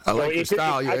 I like your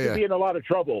style. I could be in a lot of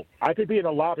trouble. I could be in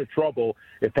a lot of trouble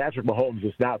if Patrick Mahomes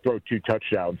does not throw 2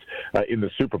 touchdowns in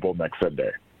the Super Bowl next Sunday.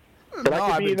 But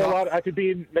I could be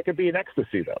in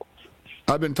ecstasy though.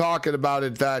 I've been talking about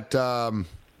it that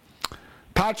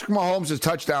Patrick Mahomes'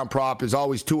 touchdown prop is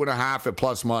always 2.5 at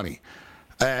plus money.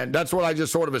 And that's what I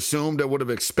just sort of assumed and would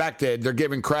have expected. They're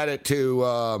giving credit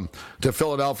to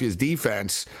Philadelphia's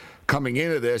defense coming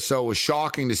into this, so it was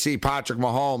shocking to see Patrick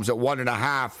Mahomes at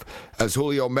 1.5, as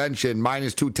Julio mentioned,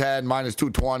 minus 210, minus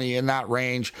 220, in that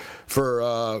range for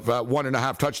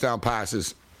 1.5 touchdown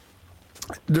passes.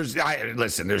 There's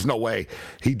no way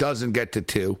he doesn't get to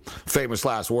 2. Famous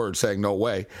last words saying no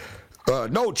way.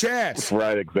 No chance.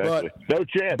 Right, exactly. No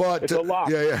chance. But it's a lock.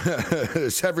 Yeah.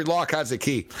 Every lock has a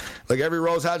key. Like every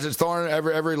rose has its thorn.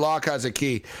 Every lock has a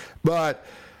key. But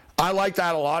I like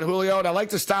that a lot, Julio, and I like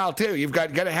the style too. You've got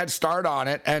to get a head start on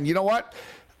it, and you know what?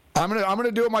 I'm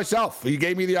gonna do it myself. You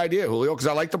gave me the idea, Julio, because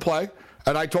I like to play,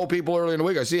 and I told people earlier in the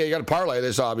week, I see you got to parlay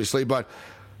this, obviously, but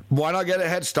why not get a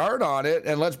head start on it?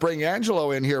 And let's bring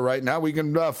Angelo in here right now. We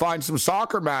can find some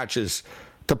soccer matches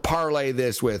to parlay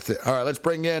this with. All right, let's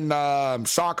bring in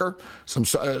soccer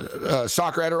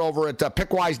editor over at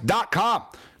Pickwise.com.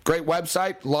 Great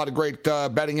website, a lot of great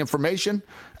betting information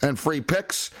and free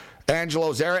picks.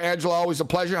 Angelo Zara. Angelo, always a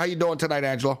pleasure. How you doing tonight,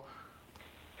 Angelo?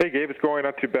 Hey, Gabe. It's going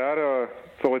not too bad.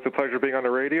 It's always a pleasure being on the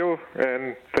radio,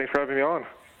 and thanks for having me on.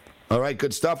 All right,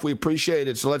 good stuff. We appreciate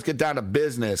it. So let's get down to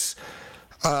business.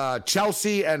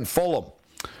 Chelsea and Fulham.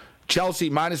 Chelsea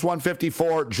minus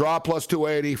 154, draw plus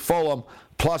 280. Fulham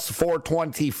plus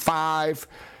 425.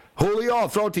 Julio, I'll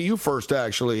throw it to you first,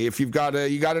 actually. If you've got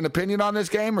you got an opinion on this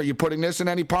game, are you putting this in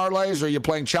any parlays, or are you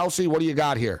playing Chelsea? What do you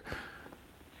got here?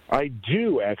 I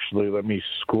do, actually. Let me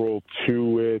scroll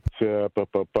to it.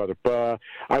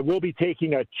 I will be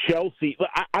taking a Chelsea.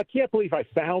 I can't believe I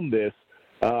found this.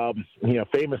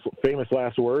 Famous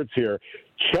last words here.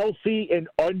 Chelsea in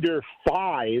under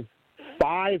 5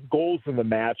 goals in the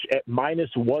match at minus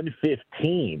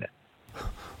 115.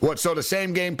 What? So the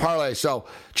same game parlay. So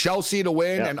Chelsea to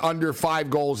win and under 5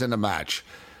 goals in the match.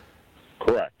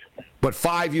 Correct. But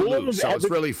 5 you lose, so it's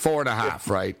really 4.5,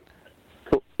 right?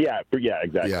 Yeah,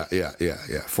 exactly. Yeah,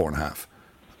 4.5.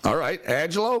 All right,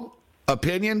 Angelo,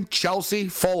 opinion, Chelsea,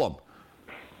 Fulham.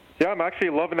 Yeah, I'm actually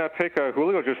loving that pick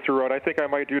Julio just threw out. I think I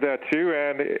might do that too,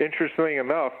 and interestingly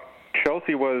enough,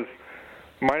 Chelsea was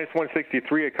minus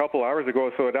 163 a couple hours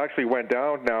ago, so it actually went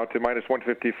down now to minus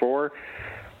 154.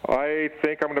 I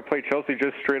think I'm going to play Chelsea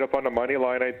just straight up on the money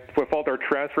line. With all their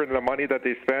transfer and the money that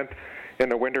they spent in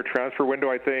the winter transfer window,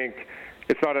 I think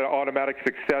it's not an automatic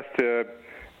success to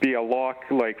be a lock,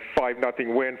 like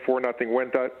 5-0 win, 4-0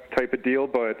 win, that type of deal.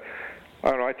 But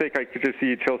I don't know. I think I could just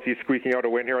see Chelsea squeaking out a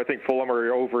win here. I think Fulham are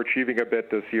overachieving a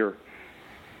bit this year.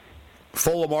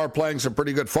 Fulham are playing some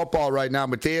pretty good football right now.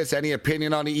 Matthias, any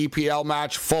opinion on the EPL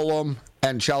match, Fulham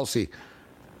and Chelsea?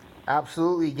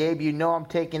 Absolutely, Gabe. You know I'm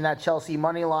taking that Chelsea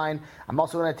money line. I'm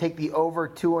also going to take the over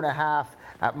 2.5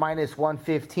 at minus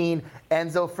 115.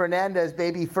 Enzo Fernandez,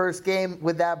 baby, first game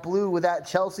with that blue, with that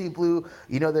Chelsea blue.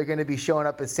 You know they're going to be showing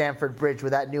up at Stamford Bridge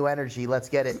with that new energy. Let's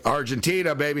get it.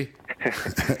 Argentina, baby.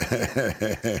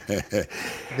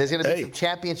 There's going to be some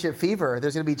championship fever.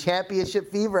 There's going to be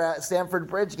championship fever at Stamford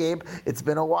Bridge, Gabe. It's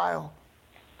been a while.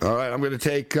 All right, I'm going to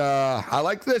take. I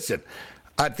like this.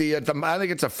 I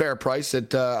think it's a fair price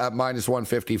at minus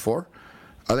 154.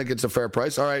 I think it's a fair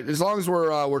price. All right, as long as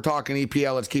we're talking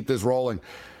EPL, let's keep this rolling.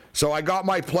 So I got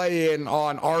my play in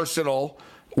on Arsenal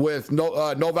with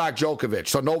Novak Djokovic.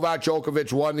 So Novak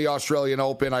Djokovic won the Australian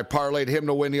Open. I parlayed him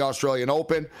to win the Australian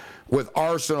Open with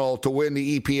Arsenal to win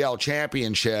the EPL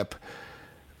Championship.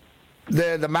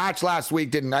 The match last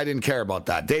week I didn't care about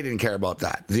that. They didn't care about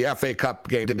that. The FA Cup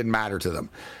game didn't matter to them.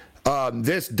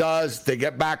 This does. They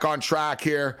get back on track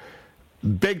here.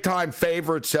 Big time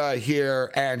favorites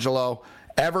here, Angelo.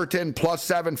 Everton plus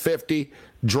 750,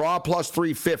 draw plus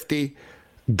 350,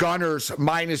 Gunners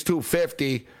minus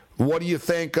 250. What do you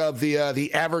think of the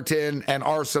Everton and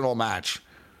Arsenal match?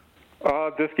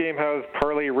 This game has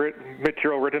parlay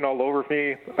material written all over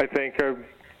me. I think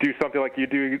do something like you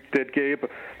did, Gabe.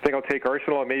 I think I'll take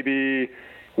Arsenal and maybe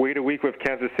wait a week with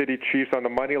Kansas City Chiefs on the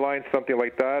money line, something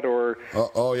like that, or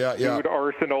dude,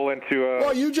 Arsenal into a...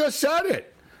 Well, you just said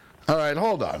it. All right,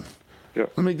 hold on. Yeah.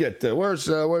 Let me get I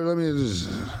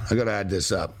got to add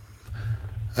this up.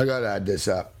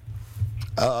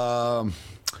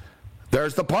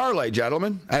 There's the parlay,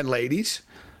 gentlemen and ladies.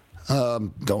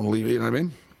 Don't leave it, you know what I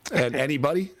mean? And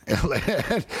anybody.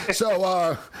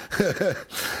 So,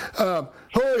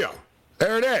 Julio,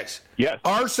 there it is. Yes.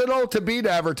 Arsenal to beat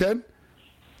Everton.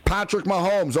 Patrick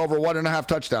Mahomes over 1.5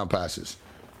 touchdown passes.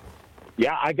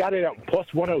 Yeah, I got it at plus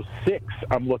 106.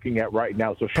 I'm looking at right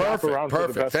now. So shop around for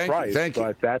the best price. Thank you.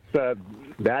 But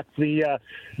that's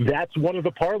one of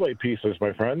the parlay pieces,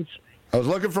 my friends. I was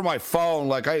looking for my phone.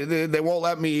 They won't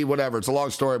let me. Whatever. It's a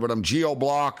long story, but I'm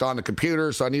geo-blocked on the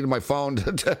computer, so I needed my phone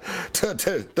to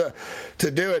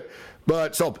do it.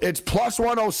 But so it's plus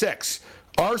 106.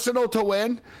 Arsenal to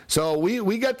win. So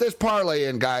we get this parlay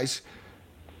in, guys.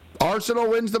 Arsenal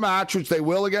wins the match, which they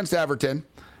will against Everton.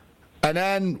 And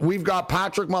then we've got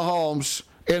Patrick Mahomes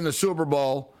in the Super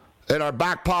Bowl in our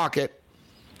back pocket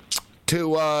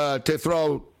to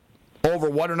throw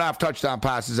over 1.5 touchdown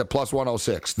passes at plus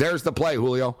 106. There's the play,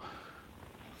 Julio.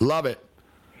 Love it.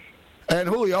 And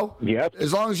Julio, yep.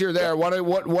 As long as you're there,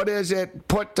 what is it?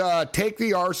 Take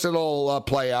the Arsenal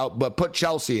play out, but put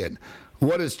Chelsea in.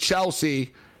 What is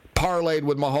Chelsea parlayed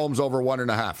with Mahomes over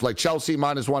 1.5? Like Chelsea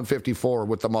minus 154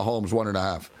 with the Mahomes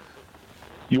 1.5.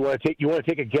 You want to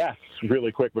take a guess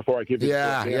really quick before I give you?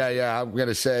 Yeah. I'm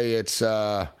gonna say it's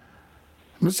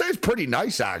pretty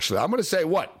nice actually. I'm gonna say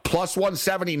what, plus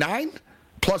 179,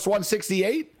 plus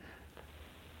 168.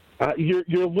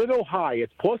 You're a little high.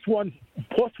 It's plus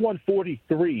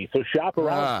 143. So shop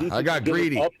around. I got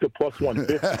greedy. Up to plus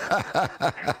 150.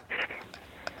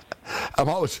 I'm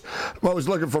always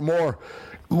looking for more.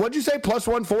 What'd you say? Plus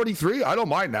 143? I don't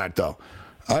mind that though.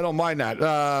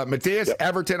 Matthias, yep.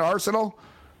 Everton, Arsenal.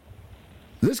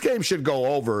 This game should go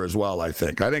over as well, I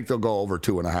think. I think they'll go over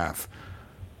 2.5.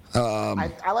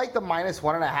 I like the minus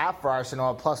 1.5 for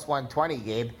Arsenal at plus 120,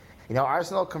 Gabe. You know,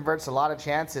 Arsenal converts a lot of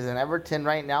chances, and Everton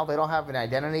right now, they don't have an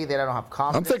identity. They don't have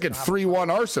confidence. I'm thinking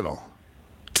 3-1 Arsenal.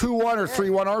 2-1 or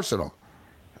 3-1 Arsenal.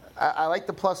 I like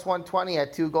the plus 120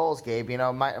 at 2 goals, Gabe. You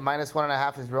know, minus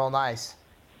 1.5 is real nice.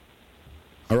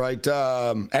 All right,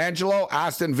 Angelo,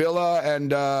 Aston Villa,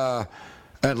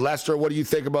 and Leicester. What do you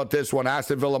think about this one?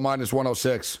 Aston Villa minus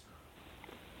 106.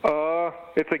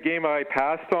 It's a game I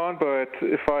passed on, but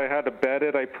if I had to bet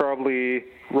it, I'd probably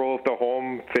roll with the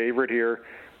home favorite here.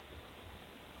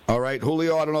 All right,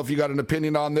 Julio, I don't know if you got an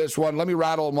opinion on this one. Let me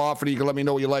rattle them off, and you can let me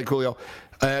know what you like, Julio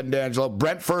and Angelo.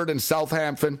 Brentford and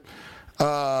Southampton.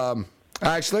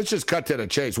 Actually, let's just cut to the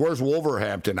chase. Where's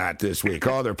Wolverhampton at this week?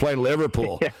 Oh, they're playing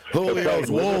Liverpool.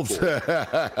 Julio's Wolves. For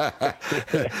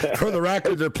the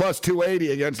record, they're plus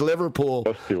 280 against Liverpool.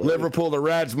 Liverpool, the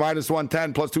Reds, minus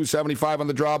 110, plus 275 on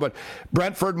the draw. But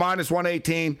Brentford, minus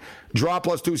 118, draw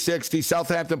plus 260.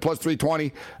 Southampton, plus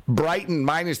 320. Brighton,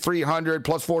 minus 300,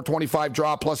 plus 425,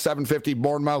 draw plus 750.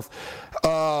 Bournemouth.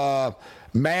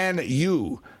 Man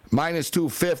U, minus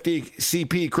 250.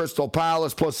 CP Crystal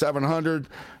Palace, plus 700.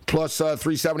 Plus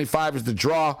 375 is the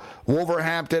draw.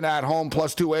 Wolverhampton at home,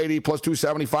 plus 280. Plus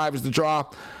 275 is the draw.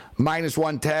 Minus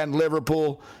 110.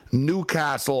 Liverpool.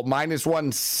 Newcastle, minus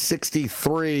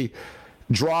 163.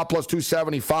 Draw plus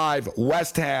 275.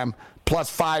 West Ham, plus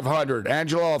 500.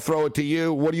 Angelo, I'll throw it to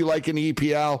you. What do you like in the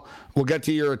EPL? We'll get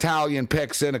to your Italian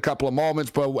picks in a couple of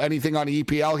moments, but anything on the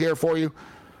EPL here for you?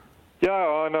 Yeah,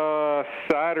 on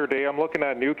Saturday, I'm looking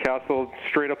at Newcastle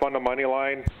straight up on the money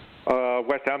line.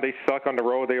 West Ham, they suck on the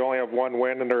road. They only have 1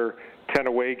 win in their 10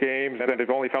 away games, and they've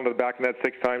only found the back of the net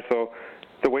 6 times. So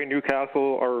the way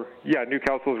Newcastle's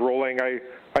rolling, I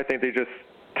think they just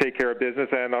take care of business.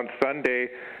 And on Sunday,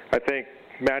 I think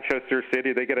Manchester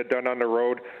City, they get it done on the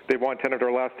road. They've won 10 of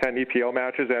their last 10 EPL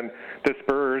matches, and the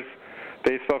Spurs,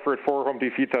 they suffered 4 home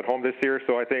defeats at home this year.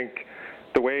 So I think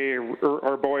the way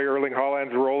our boy Erling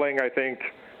Haaland's rolling, I think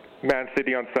Man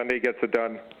City on Sunday gets it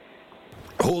done.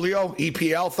 Julio,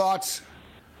 EPL thoughts?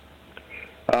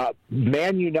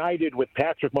 Man United with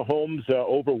Patrick Mahomes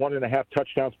over 1.5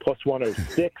 touchdowns, plus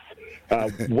 106.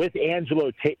 With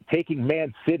Angelo taking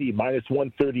Man City, minus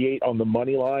 138 on the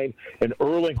money line. And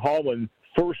Erling Haaland,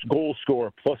 first goal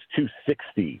scorer, plus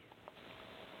 260.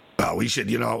 Oh, we should,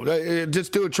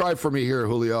 just do a try for me here,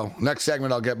 Julio. Next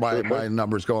segment, I'll get my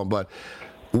numbers going. But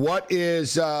what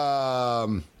is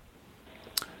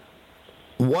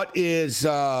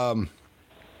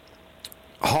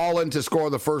Haaland to score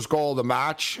the first goal of the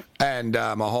match and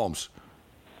Mahomes?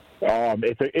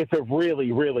 It's a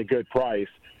really, really good price.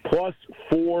 Plus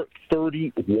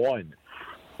 431.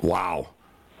 Wow.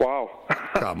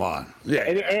 come on. Yeah,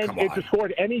 and come it's on. a score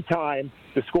at any time.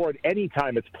 The score at any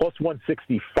time, it's plus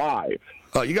 165.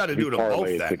 Oh, you got to do them both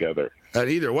then. Together. And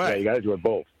either way. Yeah, you got to do it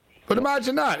both. But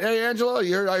imagine that. Hey, Angelo,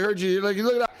 I heard you. Like,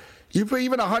 look at that. You put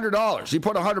even $100. You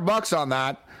put $100 on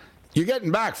that, you're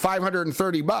getting back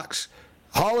 $530.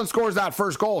 Holland scores that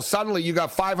first goal. Suddenly, you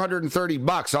got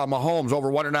 $530 on Mahomes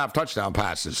over 1.5 touchdown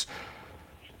passes.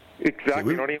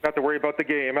 Exactly. You don't even have to worry about the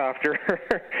game after.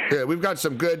 Yeah, we've got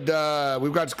some good.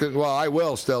 Well, I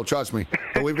will still, trust me.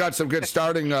 But we've got some good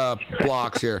starting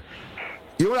blocks here.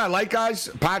 You know what I like, guys?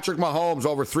 Patrick Mahomes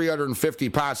over 350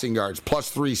 passing yards,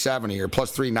 plus 370 or plus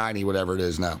 390, whatever it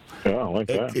is now. Yeah, I like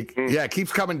that. It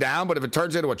keeps coming down, but if it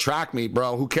turns into a track meet,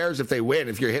 bro, who cares if they win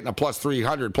if you're hitting a plus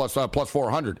 300, plus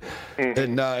 400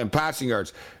 in passing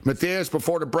yards? Matthias,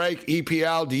 before the break,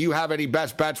 EPL, do you have any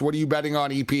best bets? What are you betting on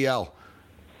EPL?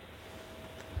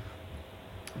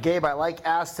 Gabe, I like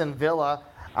Aston Villa.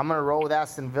 I'm going to roll with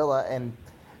Aston Villa. And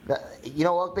you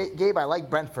know what, Gabe? I like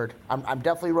Brentford. I'm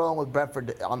definitely rolling with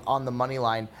Brentford on the money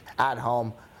line at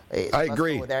home. I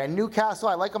agree. Go there. And Newcastle,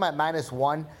 I like them at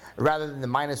 -1 rather than the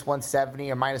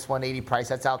 -170 or -180 price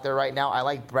that's out there right now. I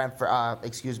like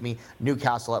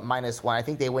Newcastle at -1. I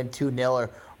think they win 2-0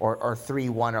 or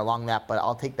 3-1 or along that, but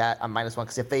I'll take that on -1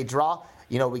 because if they draw,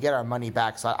 we get our money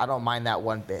back. So I don't mind that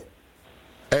one bit.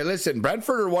 Hey, listen,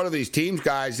 Brentford are one of these teams,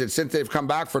 guys, that since they've come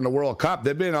back from the World Cup,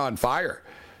 they've been on fire,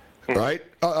 right?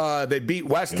 They beat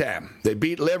West Ham. They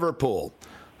beat Liverpool.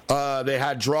 They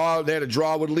had a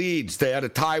draw with Leeds. They had a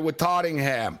tie with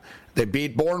Tottenham. They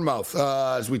beat Bournemouth,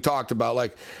 as we talked about.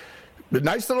 Like, a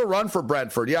nice little run for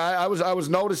Brentford. Yeah, I was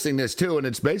noticing this too, and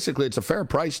it's a fair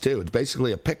price too. It's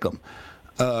basically a pick 'em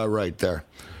right there.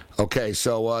 Okay,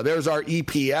 so there's our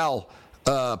EPL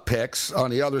picks.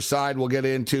 On the other side, we'll get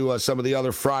into some of the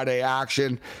other Friday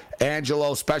action.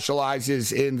 Angelo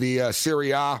specializes in the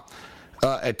Serie A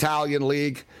Italian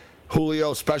league.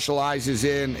 Julio specializes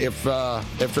in if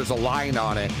there's a line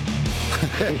on it.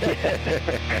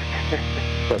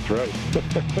 That's right.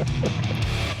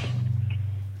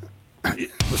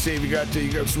 Let's see. We got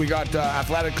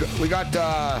athletic. We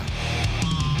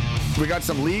got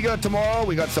some Liga tomorrow.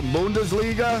 We got some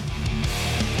Bundesliga.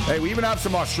 Hey, we even have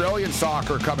some Australian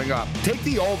soccer coming up. Take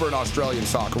the over in Australian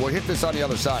soccer. We'll hit this on the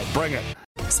other side. Bring it.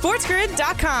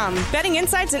 SportsGrid.com. Betting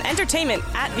insights and entertainment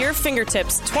at your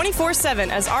fingertips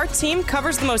 24/7 as our team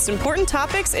covers the most important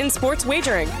topics in sports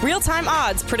wagering. Real-time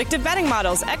odds, predictive betting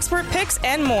models, expert picks,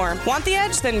 and more. Want the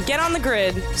edge? Then get on the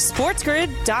grid.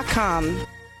 SportsGrid.com.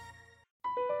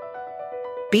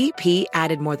 BP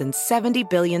added more than $70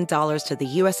 billion to the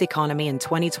U.S. economy in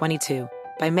 2022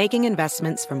 by making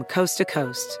investments from coast to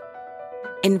coast.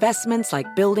 Investments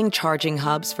like building charging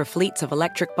hubs for fleets of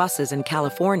electric buses in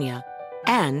California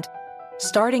and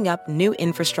starting up new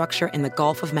infrastructure in the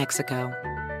Gulf of Mexico.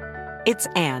 It's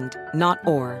and, not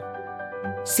or.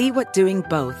 See what doing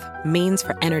both means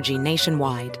for energy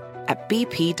nationwide at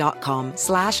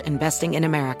bp.com/investing in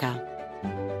America.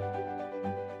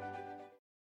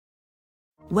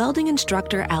 Welding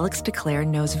instructor Alex DeClaire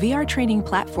knows VR training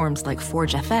platforms like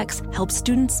Forge FX help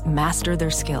students master their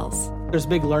skills. There's a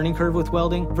big learning curve with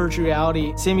welding. Virtual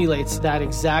reality simulates that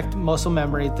exact muscle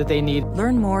memory that they need.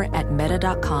 Learn more at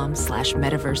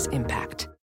meta.com/metaverseimpact.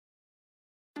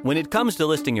 When it comes to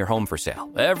listing your home for sale,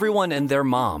 everyone and their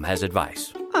mom has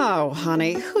advice. Oh,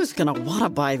 honey, who's going to want to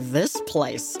buy this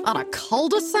place? On a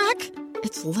cul-de-sac?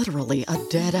 It's literally a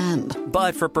dead end.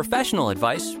 But for professional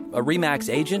advice, a RE/MAX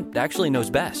agent actually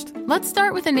knows best. Let's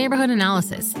start with a neighborhood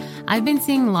analysis. I've been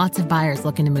seeing lots of buyers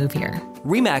looking to move here.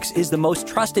 RE/MAX is the most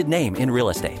trusted name in real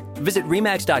estate. Visit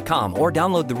RE/MAX.com or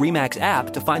download the RE/MAX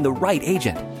app to find the right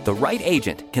agent. The right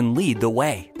agent can lead the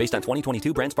way. Based on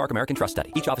 2022 BrandSpark American Trust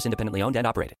Study. Each office independently owned and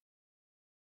operated.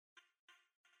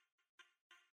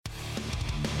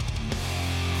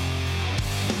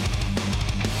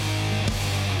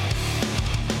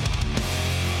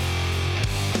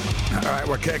 All right,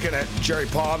 we're kicking it. Jerry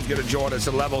Palm's going to join us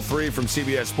at Level 3 from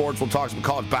CBS Sports. We'll talk some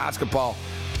college basketball.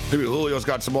 Maybe Julio's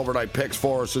got some overnight picks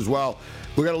for us as well.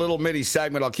 We got a little mini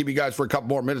segment. I'll keep you guys for a couple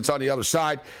more minutes on the other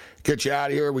side. Get you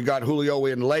out of here. We got Julio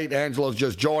in late. Angelo's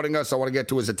just joining us. I want to get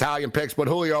to his Italian picks. But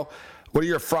Julio, what are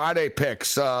your Friday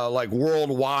picks like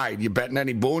worldwide? You betting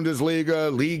any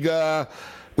Bundesliga, Liga?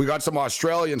 We got some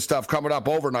Australian stuff coming up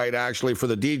overnight, actually, for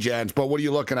the D-Gens. But what are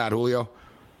you looking at, Julio?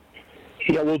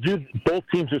 Yeah, we'll do both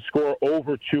teams to score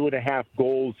over 2.5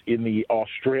 goals in the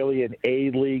Australian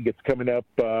A-League. It's coming up,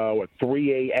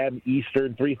 3 a.m.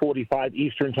 Eastern, 3:45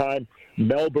 Eastern time.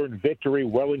 Melbourne Victory,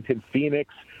 Wellington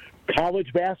Phoenix.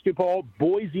 College basketball,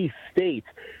 Boise State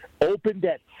Opened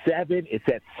at 7. It's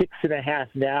at 6.5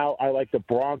 now. I like the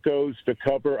Broncos to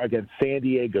cover against San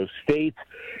Diego State.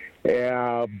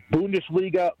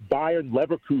 Bundesliga, Bayern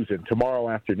Leverkusen tomorrow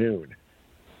afternoon.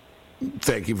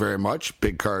 Thank you very much,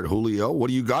 Big Card Julio. What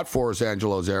do you got for us,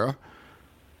 Angelo Zara?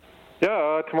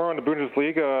 Yeah, tomorrow in the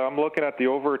Bundesliga, I'm looking at the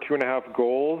over 2.5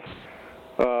 goals.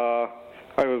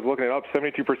 I was looking it up.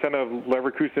 72% of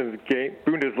Leverkusen's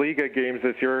Bundesliga games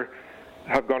this year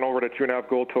have gone over to 2.5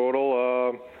 goal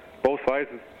total. Both sides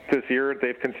this year,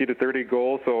 they've conceded 30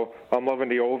 goals, so I'm loving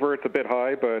the over. It's a bit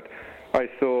high, but I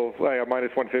have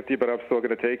minus 150, but I'm still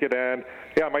going to take it. And,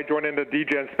 yeah, I might join in the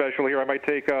D-Gen special here. I might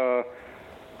take the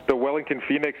Wellington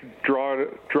Phoenix draw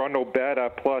no bet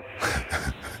at plus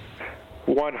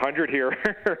 100 here.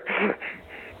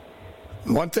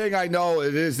 One thing I know,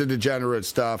 it is the degenerate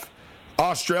stuff.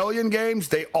 Australian games,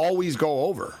 they always go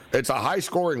over. It's a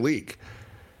high-scoring league.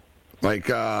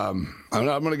 Like, I'm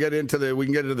going to get into we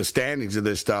can get into the standings of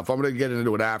this stuff. I'm going to get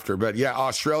into it after. But, yeah,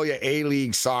 Australia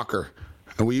A-League soccer.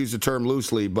 And we use the term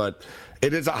loosely, but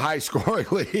it is a high-scoring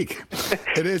league.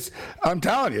 It is. I'm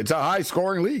telling you, it's a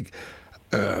high-scoring league.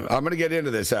 I'm going to get into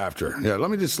this after. Yeah,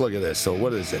 let me just look at this. So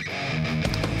what is it?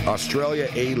 Australia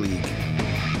A-League.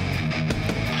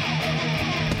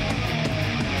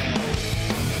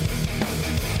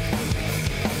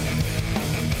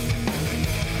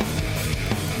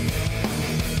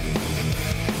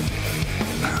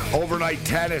 Overnight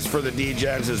tennis for the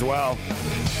D-Gens as well. You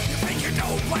think you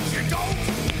know, but you don't.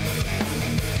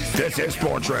 This is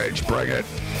Sports Rage. Bring it.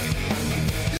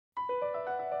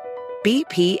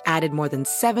 BP added more than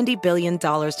 $70 billion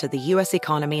to the U.S.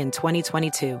 economy in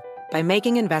 2022 by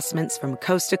making investments from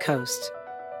coast to coast.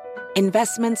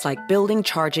 Investments like building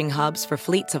charging hubs for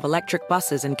fleets of electric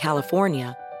buses in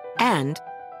California and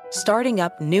starting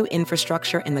up new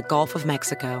infrastructure in the Gulf of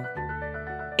Mexico.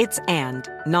 It's and,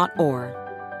 not or.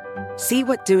 See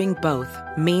what doing both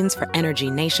means for energy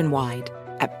nationwide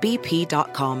at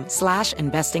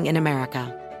bp.com/investing in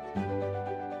America.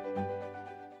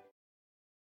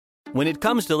 When it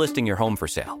comes to listing your home for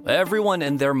sale, everyone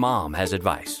and their mom has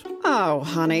advice. Oh,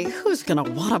 honey, who's going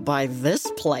to want to buy this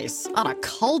place? On a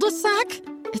cul-de-sac?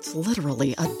 It's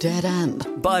literally a dead end.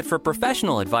 But for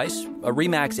professional advice, a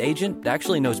RE/MAX agent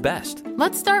actually knows best.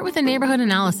 Let's start with a neighborhood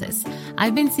analysis.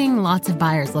 I've been seeing lots of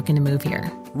buyers looking to move here.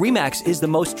 RE/MAX is the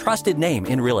most trusted name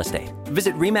in real estate.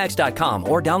 Visit RE/MAX.com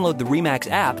or download the RE/MAX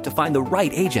app to find the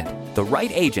right agent. The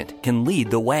right agent can lead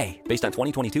the way. Based on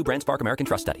 2022 BrandSpark American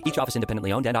Trust Study. Each office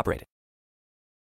independently owned and operated.